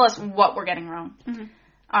 but tell us what we're getting wrong. Mm-hmm.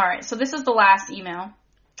 All right, so this is the last email.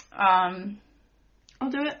 I'll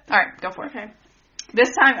do it. All right, go for it. Okay.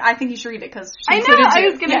 This time, I think you should read it because I know. I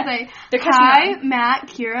was gonna say hi, Matt,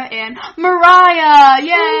 Kira, and Mariah.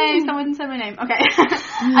 Yay! Ooh. Someone said my name. Okay.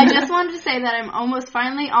 I just wanted to say that I'm almost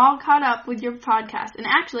finally all caught up with your podcast, and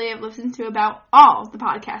actually, I've listened to about all the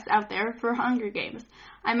podcasts out there for Hunger Games.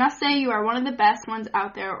 I must say you are one of the best ones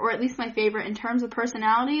out there, or at least my favorite in terms of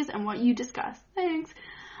personalities and what you discuss. Thanks.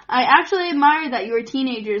 I actually admire that you are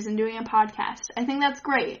teenagers and doing a podcast. I think that's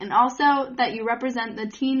great, and also that you represent the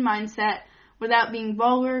teen mindset without being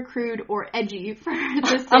vulgar, crude, or edgy for the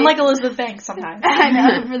sake... Unlike Elizabeth Banks sometimes. I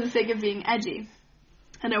know, for the sake of being edgy.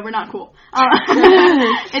 I know, we're not cool.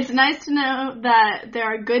 It's nice to know that there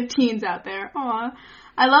are good teens out there. Aww.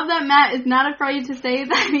 I love that Matt is not afraid to say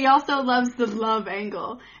that he also loves the love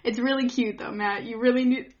angle. It's really cute, though, Matt. You really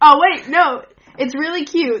need... Oh, wait, no. It's really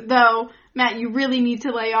cute, though, Matt. You really need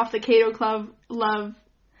to lay off the Cato Club love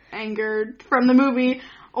anger from the movie,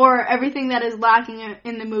 or everything that is lacking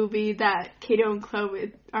in the movie that Cato and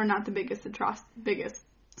Chloe are not the biggest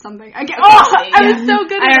something. I was so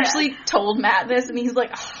good at it. I actually told Matt this, and he's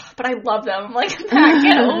like, but I love them. I'm like, Matt,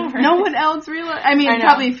 get over it. No one else realized. I mean,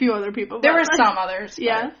 probably a few other people. There were some others,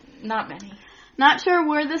 yeah, but not many. Not sure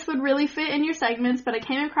where this would really fit in your segments, but I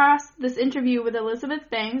came across this interview with Elizabeth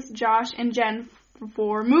Banks, Josh, and Jen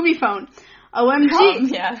for Movie Phone.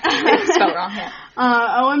 OMG. Yeah, spelled wrong, yeah.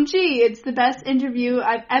 OMG, it's the best interview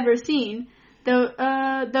I've ever seen. Those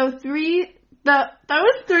three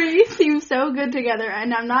seem so good together,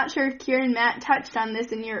 and I'm not sure if Kira and Matt touched on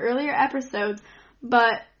this in your earlier episodes,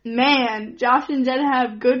 but man, Josh and Jen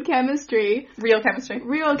have good chemistry. Real chemistry.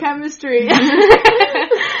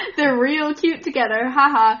 They're real cute together,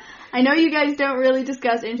 haha. I know you guys don't really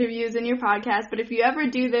discuss interviews in your podcast, but if you ever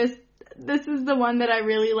do this is the one that I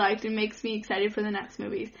really liked and makes me excited for the next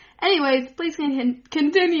movies. Anyways, please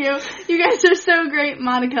continue. You guys are so great,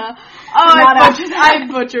 Monica. Oh, I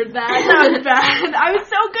butchered that. That was bad. I was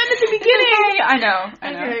so good at the beginning. I know.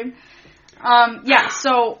 Okay. Yeah,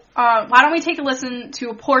 so why don't we take a listen to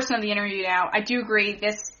a portion of the interview now? I do agree,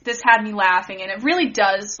 this had me laughing, and it really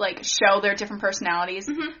does, like, show their different personalities.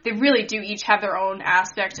 Mm-hmm. They really do each have their own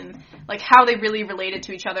aspect and, like, how they really related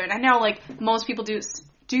to each other. And I know, like, most people do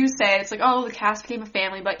say it's like, oh, the cast became a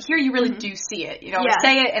family, but here you really do see it. You know, they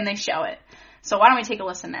say it and they show it. So why don't we take a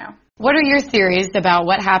listen now? What are your theories about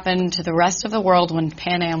what happened to the rest of the world when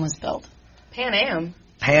Pan Am was built? Pan Am?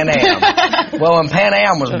 Pan Am. Well, when Pan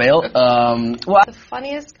Am was built, the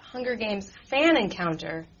funniest Hunger Games fan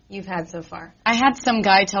encounter you've had so far? I had some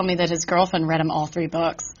guy tell me that his girlfriend read him all 3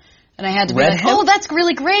 books. And I had to be like, oh, that's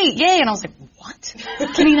really great, yay! And I was like, what?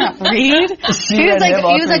 Can he not read? He was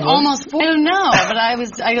like almost 4. I don't know, but I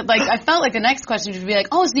felt like the next question would be like,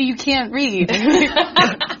 oh, so you can't read? That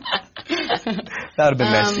would have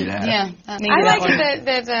been messy to have. Yeah, I like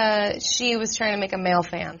that she was trying to make a male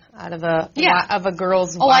fan out of a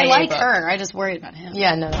girl's. Oh, I like her. I just worried about him.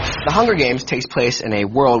 Yeah, no. The Hunger Games takes place in a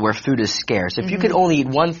world where food is scarce. If you could only eat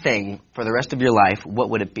one thing for the rest of your life, what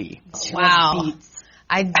would it be? Wow.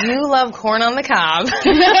 I do love corn on the cob.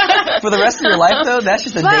 For the rest of your life, though? That's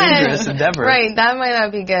just a dangerous endeavor. Right, that might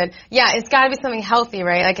not be good. Yeah, it's got to be something healthy,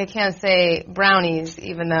 right? Like, I can't say brownies,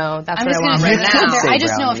 even though that's what I want right now. I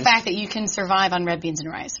just know a fact that you can survive on red beans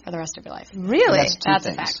and rice for the rest of your life. Really? That's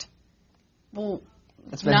a fact. Well,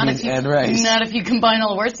 that's red beans and rice. Not if you combine all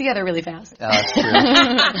the words together really fast. Oh, that's true.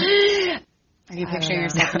 Are you picturing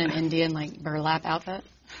yourself in an Indian, like, burlap outfit?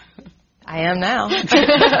 I am now.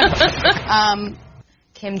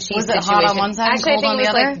 Kimchi was it hot on one side and cold on the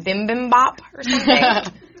other? Like Bim Bim Bop or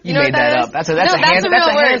something. You made that up. That's a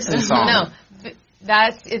Hanson song. No,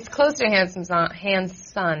 it's close to a Hanson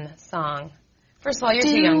song. First of all, you're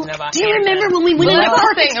too young to know about. Do you remember when we went into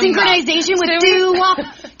perfect synchronization with doo-wop?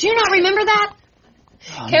 Do you not remember that?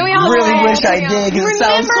 Can we all really wish I did, because it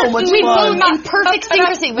sounds so much fun. We both in perfect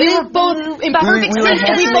synchronicity. We were both in perfect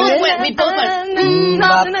synchronicity. We both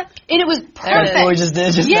went. And it was perfect. That's what we just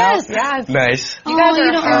did just now? Yes. Nice. You guys are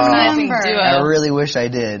a harmonizing duo. I really wish I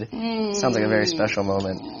did. Sounds like a very special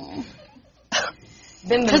moment.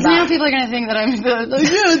 Because now people are going to think that I'm like,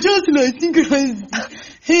 yeah, Justin, I synchronized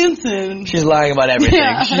Hanson. She's lying about everything.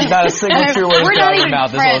 Yeah. She's not a single true word out of her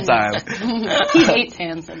mouth this whole time. He hates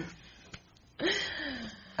Hanson.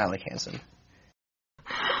 I like Hanson.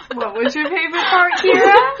 What was your favorite part,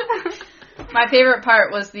 Kira? My favorite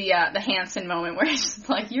part was the Hanson moment where it's just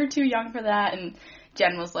like, you're too young for that, and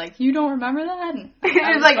Jen was like, "You don't remember that?" And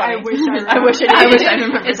it was like, funny. I wish I remembered. I wish I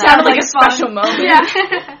remembered. It sounded like a special moment. Yeah.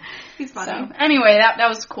 He's funny. So, anyway, that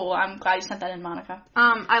was cool. I'm glad you sent that in, Monica.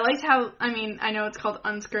 I liked how, I know it's called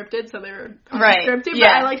unscripted, so they were unscripted, right. but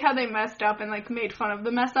I liked how they messed up and, made fun of the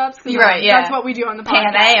mess ups. Right, yeah. That's what we do on the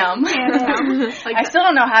podcast. Pan-am. Pan-am. I still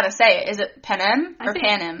don't know how to say it. Is it Panem or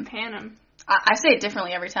Panem? Panem. I say it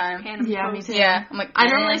differently every time. Panem. Yeah, me too. Yeah, I'm like, I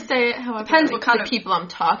normally say it however depends what kind the of people I'm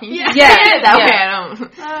talking to. Yeah. That way I don't.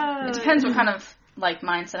 It depends what kind of,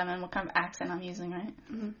 mindset I'm in, what kind of accent I'm using, right?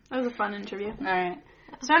 Mm-hmm. That was a fun interview. All right.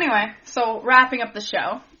 So anyway, wrapping up the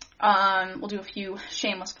show, we'll do a few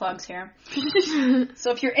shameless plugs here.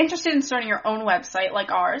 So if you're interested in starting your own website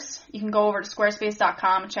like ours, you can go over to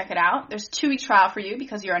squarespace.com and check it out. There's a 2-week trial for you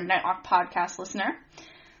because you're a Nightlock podcast listener.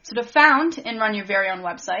 So to found and run your very own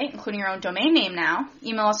website, including your own domain name now,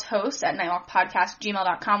 email us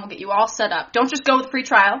host@nightlockpodcast@gmail.com. We'll get you all set up. Don't just go with the free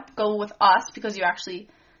trial. Go with us because you actually,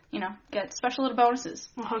 get special little bonuses.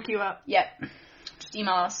 We'll hook you up. Yep. Just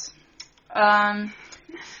email us.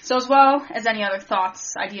 So as well as any other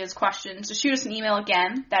thoughts, ideas, questions, just shoot us an email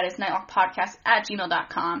again. That is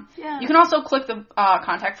nightlockpodcast@gmail.com. Yeah. You can also click the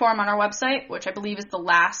contact form on our website, which I believe is the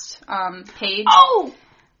last page. Oh!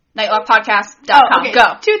 nightlockpodcast.com. Oh, okay.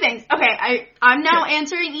 Go. 2 things. Okay, I'm now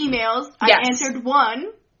answering emails. Yes. I answered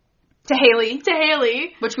one To Haley, to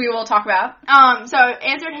Haley. which we will talk about. So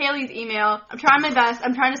answered Haley's email. I'm trying my best.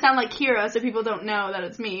 I'm trying to sound like Kira so people don't know that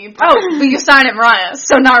it's me. But But you sign it Mariah,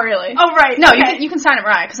 so not really. Oh, right. No, okay. you can sign it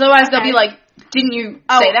Mariah, because otherwise they'll be like, didn't you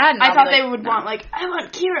say that? And I I'll thought be they would want, I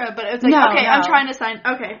want Kira, but it's like, No, okay, no. I'm trying to sign.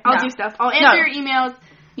 Okay, I'll No. do stuff. I'll answer No. your emails.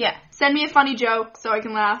 Yeah. Send me a funny joke so I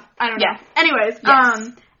can laugh. I don't know. Yeah. Anyways, Yes.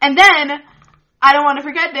 and then, I don't want to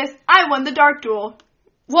forget this, I won the Dark Duel.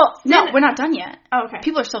 Well, no, we're not done yet. Oh, okay.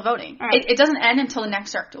 People are still voting. All right. It doesn't end until the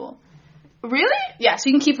next Dark Duel. Really? Yeah, so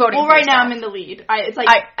you can keep voting. Well, for right now yourself. I'm in the lead. It's like...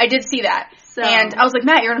 I did see that. So- And I was like,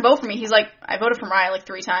 Matt, you're going to vote for me. He's like, I voted for Mariah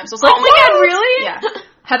 3 times. So I was like, Oh my god, really? Yeah.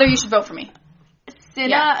 Heather, you should vote for me.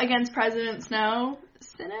 Cinna against President Snow.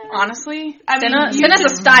 Cinna? Honestly, I mean, Cinna's a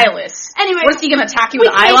stylist. Anyway, what is he going to attack you with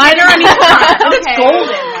eyeliner? I mean, come on. It's Okay. golden.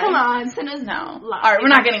 Right? Come on, Cinna's... No. live. All right, we're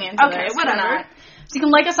not getting into Okay, this. whatever. We're not. So you can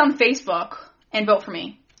like us on Facebook and vote for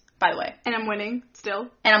me, by the way. And I'm winning, still.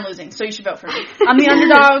 And I'm losing, so you should vote for me. I'm the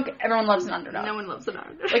underdog. Everyone loves an underdog. No one loves an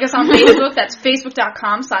underdog. Like us on Facebook. That's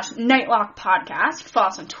facebook.com/nightlockpodcast. You can follow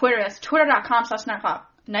us on Twitter. That's twitter.com/nightlock.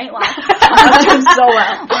 Nightlock. I'm doing so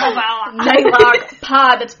well. Nightlock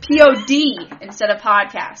Pod. That's P-O-D instead of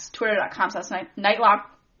podcast. Twitter.com/nightlock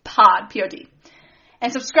pod. P-O-D.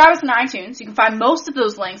 And subscribe us on iTunes. You can find most of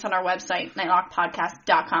those links on our website,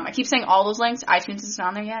 nightlockpodcast.com. I keep saying all those links. iTunes isn't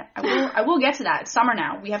on there yet. I will get to that. It's summer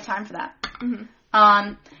now. We have time for that.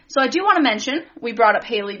 Mm-hmm. So I do want to mention, we brought up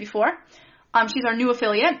Haley before. She's our new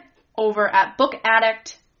affiliate over at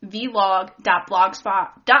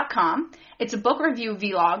bookaddict.vlog.blogspot.com. It's a book review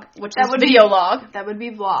vlog, which is video log. That would be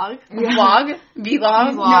vlog. Vlog? Vlog? No,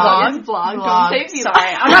 it's vlog. Don't say vlog.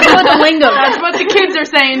 Sorry, I'm not doing the lingo. That's what the kids are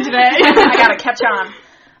saying today. I gotta catch on.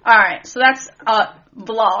 Alright, so that's a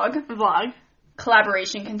vlog. Vlog.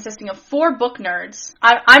 Collaboration consisting of 4 book nerds.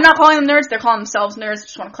 I'm not calling them nerds, they're calling themselves nerds.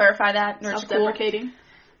 Just want to clarify that. Nerds are cool. Self-deprecating.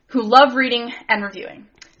 Who love reading and reviewing.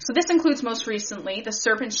 So this includes most recently The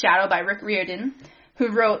Serpent's Shadow by Rick Riordan, who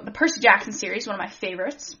wrote the Percy Jackson series, one of my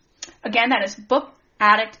favorites. Again, that is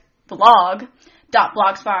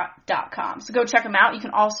bookaddictvlog.blogspot.com. So go check them out. You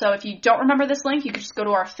can also, if you don't remember this link, you can just go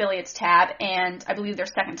to our affiliates tab, and I believe they're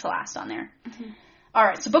second to last on there. Mm-hmm. All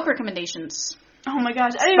right, so book recommendations. Oh my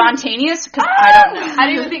gosh. Spontaneous? Because I don't know. I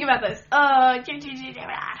didn't even think about this. Okay.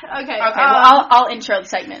 Okay, well, I'll intro the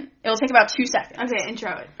segment. It'll take about 2 seconds. Okay,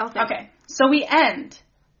 intro it. I'll think. Okay, so we end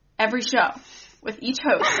every show with each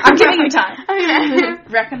host, I'm giving you time,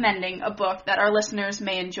 recommending a book that our listeners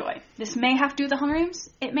may enjoy. This may have to do with the Hunger Games.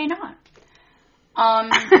 It may not.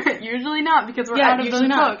 Usually not, because we're out of those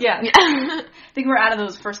books. Yeah. I think we're out of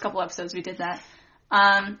those first couple episodes we did that.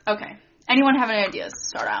 Okay. Anyone have any ideas to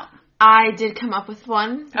start out? I did come up with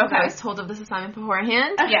one. Okay. I was told of this assignment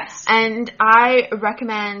beforehand. Yes. And I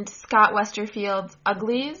recommend Scott Westerfield's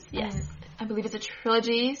Uglies. Yes. And I believe it's a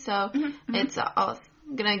trilogy, so it's I'm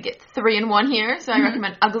going to get 3 in 1 here. So I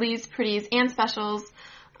recommend Uglies, Pretties, and Specials.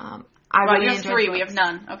 I really you have enjoyed 3, the we books. have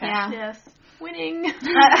none. Okay. Yeah. Yes. Winning.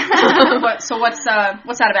 What's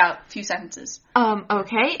that about? A few sentences.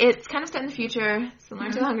 Okay, it's kind of set in the future, similar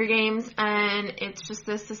to the Hunger Games, and it's just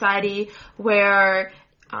this society where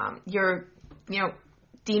you're,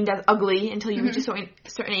 deemed as ugly until you reach a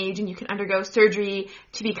certain age, and you can undergo surgery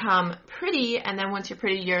to become pretty, and then once you're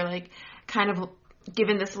pretty, you're, kind of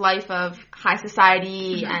given this life of high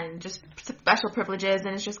society and just special privileges,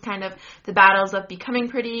 and it's just kind of the battles of becoming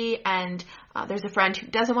pretty, and there's a friend who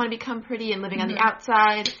doesn't want to become pretty and living on the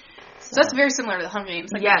outside. So that's very similar to the Hunger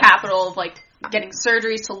Games, like the capital of like getting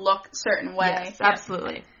surgeries to look a certain way. Yes,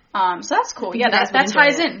 absolutely. So that's cool. Yeah, that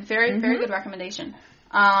ties in. Very good recommendation.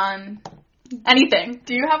 Anything?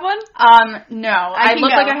 Do you have one? No. I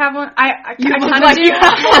look like I have one. I kind of do.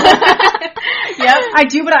 Yep. I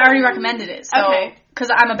do, but I already recommended it. So, because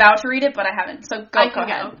I'm about to read it, but I haven't. So go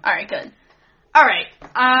ahead. All right, good. All right.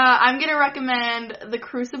 I'm going to recommend The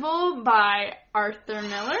Crucible by Arthur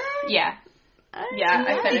Miller. Yeah.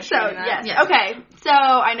 I finished reading that. Yes. Yeah. Okay, so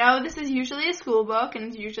I know this is usually a school book, and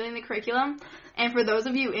it's usually in the curriculum. And for those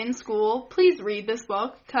of you in school, please read this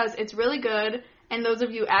book, because it's really good. And those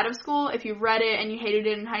of you out of school, if you've read it and you hated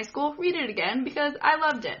it in high school, read it again, because I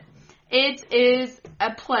loved it. It is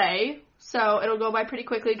a play, so it'll go by pretty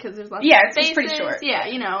quickly because there's lots of spaces. It's pretty short. Yeah,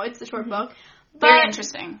 it's a short book. But, very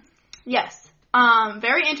interesting. Yes.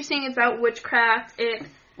 Very interesting. It's about witchcraft.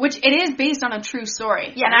 Which it is based on a true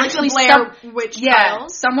story. Yeah, and actually Blair Witch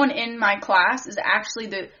Trials. Someone in my class is actually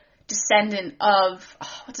the descendant of,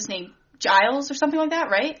 what's his name? Giles or something like that,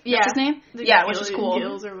 right? Yeah. That's his name? Which is cool.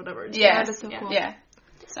 Giles or whatever. Yeah. That's so cool. Yeah.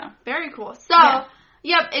 So. Very cool. So,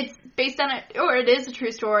 it's based on it is a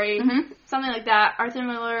true story. Mm-hmm. Something like that. Arthur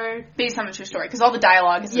Miller. Based on a true story, because all the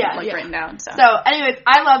dialogue is written down. So, anyways,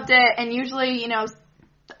 I loved it, and usually,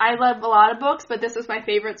 I love a lot of books, but this was my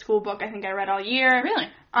favorite school book I think I read all year. Really?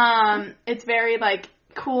 It's very,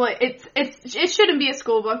 cool. It shouldn't be a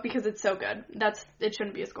school book because it's so good. It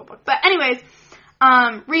shouldn't be a school book. But anyways,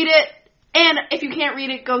 read it. And if you can't read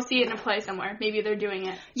it, go see it in a play somewhere. Maybe they're doing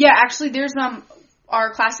it. Yeah, actually, there's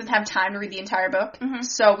our class didn't have time to read the entire book,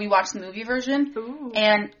 so we watched the movie version. Ooh.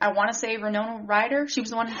 And I want to say Winona Ryder. She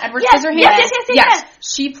was the one in Edward Scissorhands. Yes.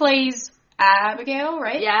 She plays Abigail,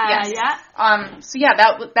 right? Yeah. Yes. Yeah. So yeah,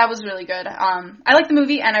 that was really good. I liked the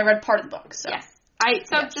movie, and I read part of the book. So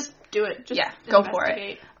just do it. Just go for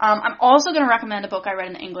it. I'm also going to recommend a book I read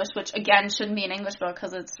in English, which again shouldn't be an English book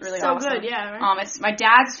because it's really awesome. So good, yeah. Right? It's my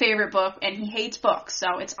dad's favorite book, and he hates books,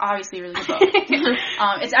 so it's obviously a really good book.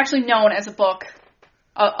 It's actually known as a book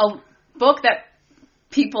that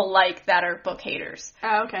people like that are book haters.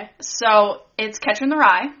 Oh, okay. So it's Catcher in the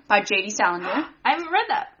Rye by J.D. Salinger. I haven't read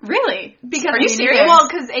that. Really? Are you serious? Well,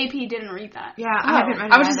 because AP didn't read that. Yeah, I haven't read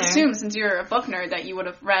it I would just assume, since you're a book nerd, that you would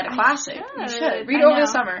have read a classic. You should. Read it over the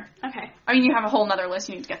summer. Okay. I mean, you have a whole other list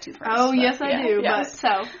you need to get to first. Oh, yes, I do. Yes.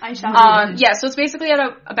 But, I shall so it's basically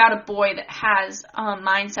about a boy that has a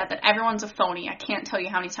mindset that everyone's a phony. I can't tell you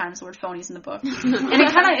how many times the word phony is in the book. And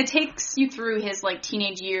it takes you through his,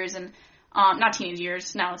 teenage years and not teenage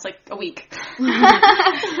years, now it's a week.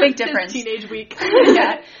 Big difference. Teenage week.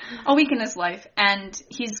 Yeah. A week in his life. And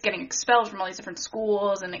he's getting expelled from all these different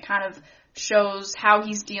schools, and it kind of shows how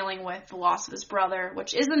he's dealing with the loss of his brother,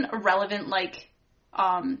 which isn't a relevant,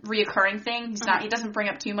 reoccurring thing. He doesn't bring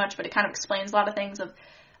up too much, but it kind of explains a lot of things of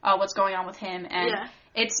what's going on with him. And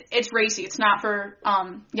it's racy. It's not for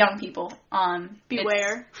young people.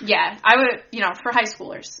 Beware. I would, for high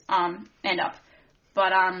schoolers and up.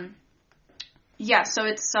 But, so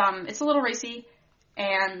it's a little racy,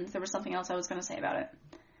 and there was something else I was going to say about it.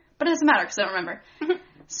 But it doesn't matter, because I don't remember.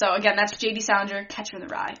 So, again, that's J.D. Salinger, Catcher in the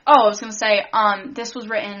Rye. Oh, I was going to say, this was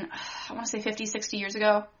written, I want to say 50, 60 years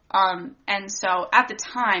ago. And so, at the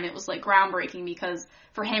time, it was, groundbreaking, because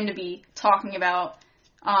for him to be talking about,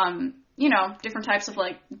 different types of,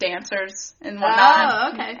 dancers and whatnot.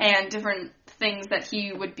 Oh, okay. And different things that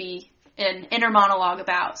he would be an inner monologue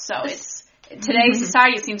about. So, it's... Today's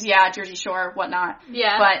society, it seems, Jersey Shore, whatnot.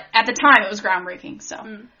 Yeah. But at the time, it was groundbreaking, so.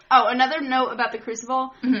 Oh, another note about The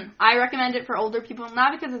Crucible. I recommend it for older people,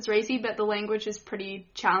 not because it's racy, but the language is pretty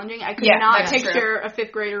challenging. I could not picture a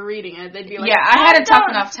 5th grader reading it. They'd be like, I had a tough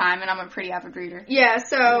enough time, and I'm a pretty avid reader. Yeah,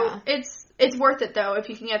 so it's worth it, though, if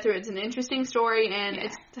you can get through it. It's an interesting story, and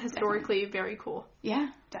it's historically very cool. Yeah,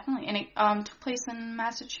 definitely. And it took place in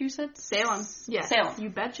Massachusetts? Salem. Yeah. Salem. You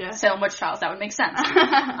betcha. Salem Witch Trials. That would make sense.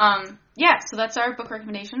 So that's our book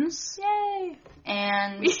recommendations. Yay!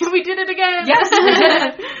 And we did it again! Yes, we did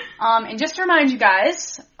it. And just to remind you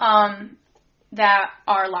guys that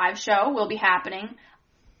our live show will be happening.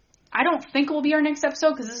 I don't think it will be our next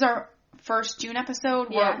episode, because this is our first June episode.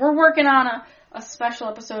 Yeah. We're working on a special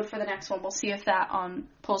episode for the next one. We'll see if that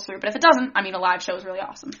pulls through. But if it doesn't, a live show is really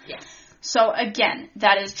awesome. Yes. So, again,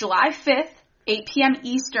 that is July 5th, 8 p.m.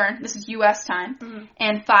 Eastern. This is U.S. time.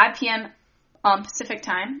 And 5 p.m. Pacific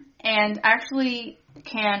time. And actually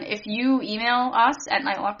if you email us at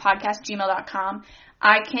nightlockpodcast@gmail.com,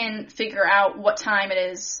 I can figure out what time it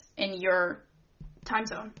is in your time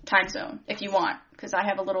zone if you want. because I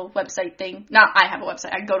have a little website thing. Not I have a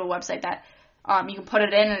website. I go to a website that you can put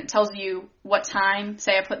it in and it tells you what time.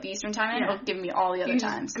 Say I put the Eastern time in, it'll give me all the other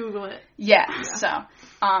times. Google it. Yeah. So,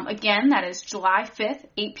 again, that is July 5th,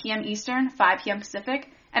 8 p.m. Eastern, 5 p.m.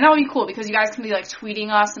 Pacific. And that would be cool because you guys can be, like, tweeting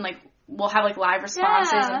us and, like, we'll have, like, live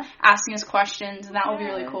responses and asking us questions, and that will be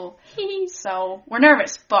really cool. So, we're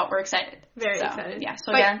nervous, but we're excited. Very excited. Yeah,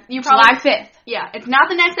 so again, July 5th. Yeah, it's not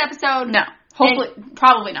the next episode. No. Hopefully,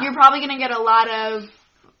 probably not. You're probably going to get a lot of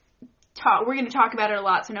talk. We're going to talk about it a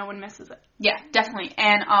lot so no one misses it. Yeah, definitely.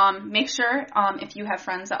 And make sure, if you have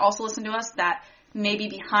friends that also listen to us that may be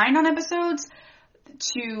behind on episodes,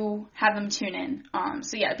 to have them tune in.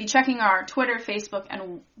 So yeah, be checking our Twitter, Facebook,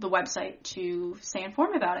 and the website to stay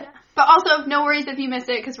informed about it. But also, no worries if you miss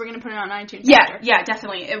it, because we're going to put it on iTunes. Yeah,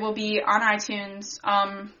 definitely. It will be on iTunes,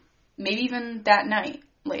 maybe even that night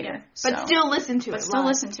later. But still listen to it live. Still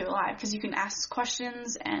listen to it live, because you can ask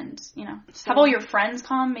questions and, have all your friends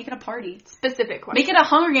come, make it a party. Specific questions. Make it a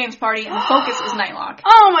Hunger Games party, and the focus is Nightlock.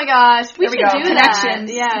 Oh my gosh, we should do Connections.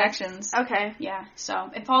 that. Yeah. Connections. Okay. Yeah,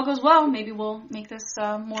 so if all goes well, maybe we'll make this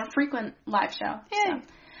a more frequent live show. Yay. So.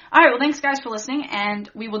 Alright, well thanks guys for listening, and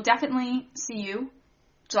we will definitely see you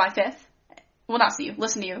July 5th. Well, not see you,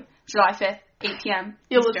 listen to you. July 5th, 8 p.m.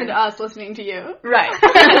 You'll Eastern. listen to us listening to you. Right.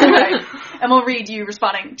 Right. And we'll read you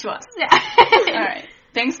responding to us. Yeah. Alright.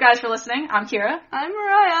 Thanks guys for listening. I'm Kira. I'm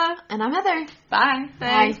Mariah. And I'm Heather. Bye.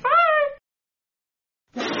 Thanks. Bye.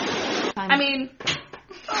 Fun. I mean...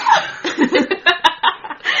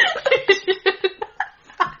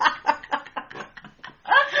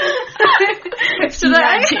 Should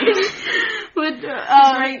I? Would,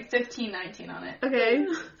 write 1519 on it. Okay.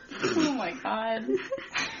 Oh my god.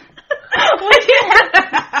 I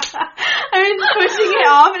was pushing it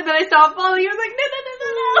off and then I saw it falling. I was like,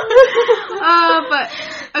 no. But,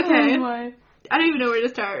 okay. Oh my. I don't even know where to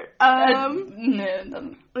start. No, it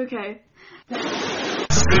doesn't. Okay.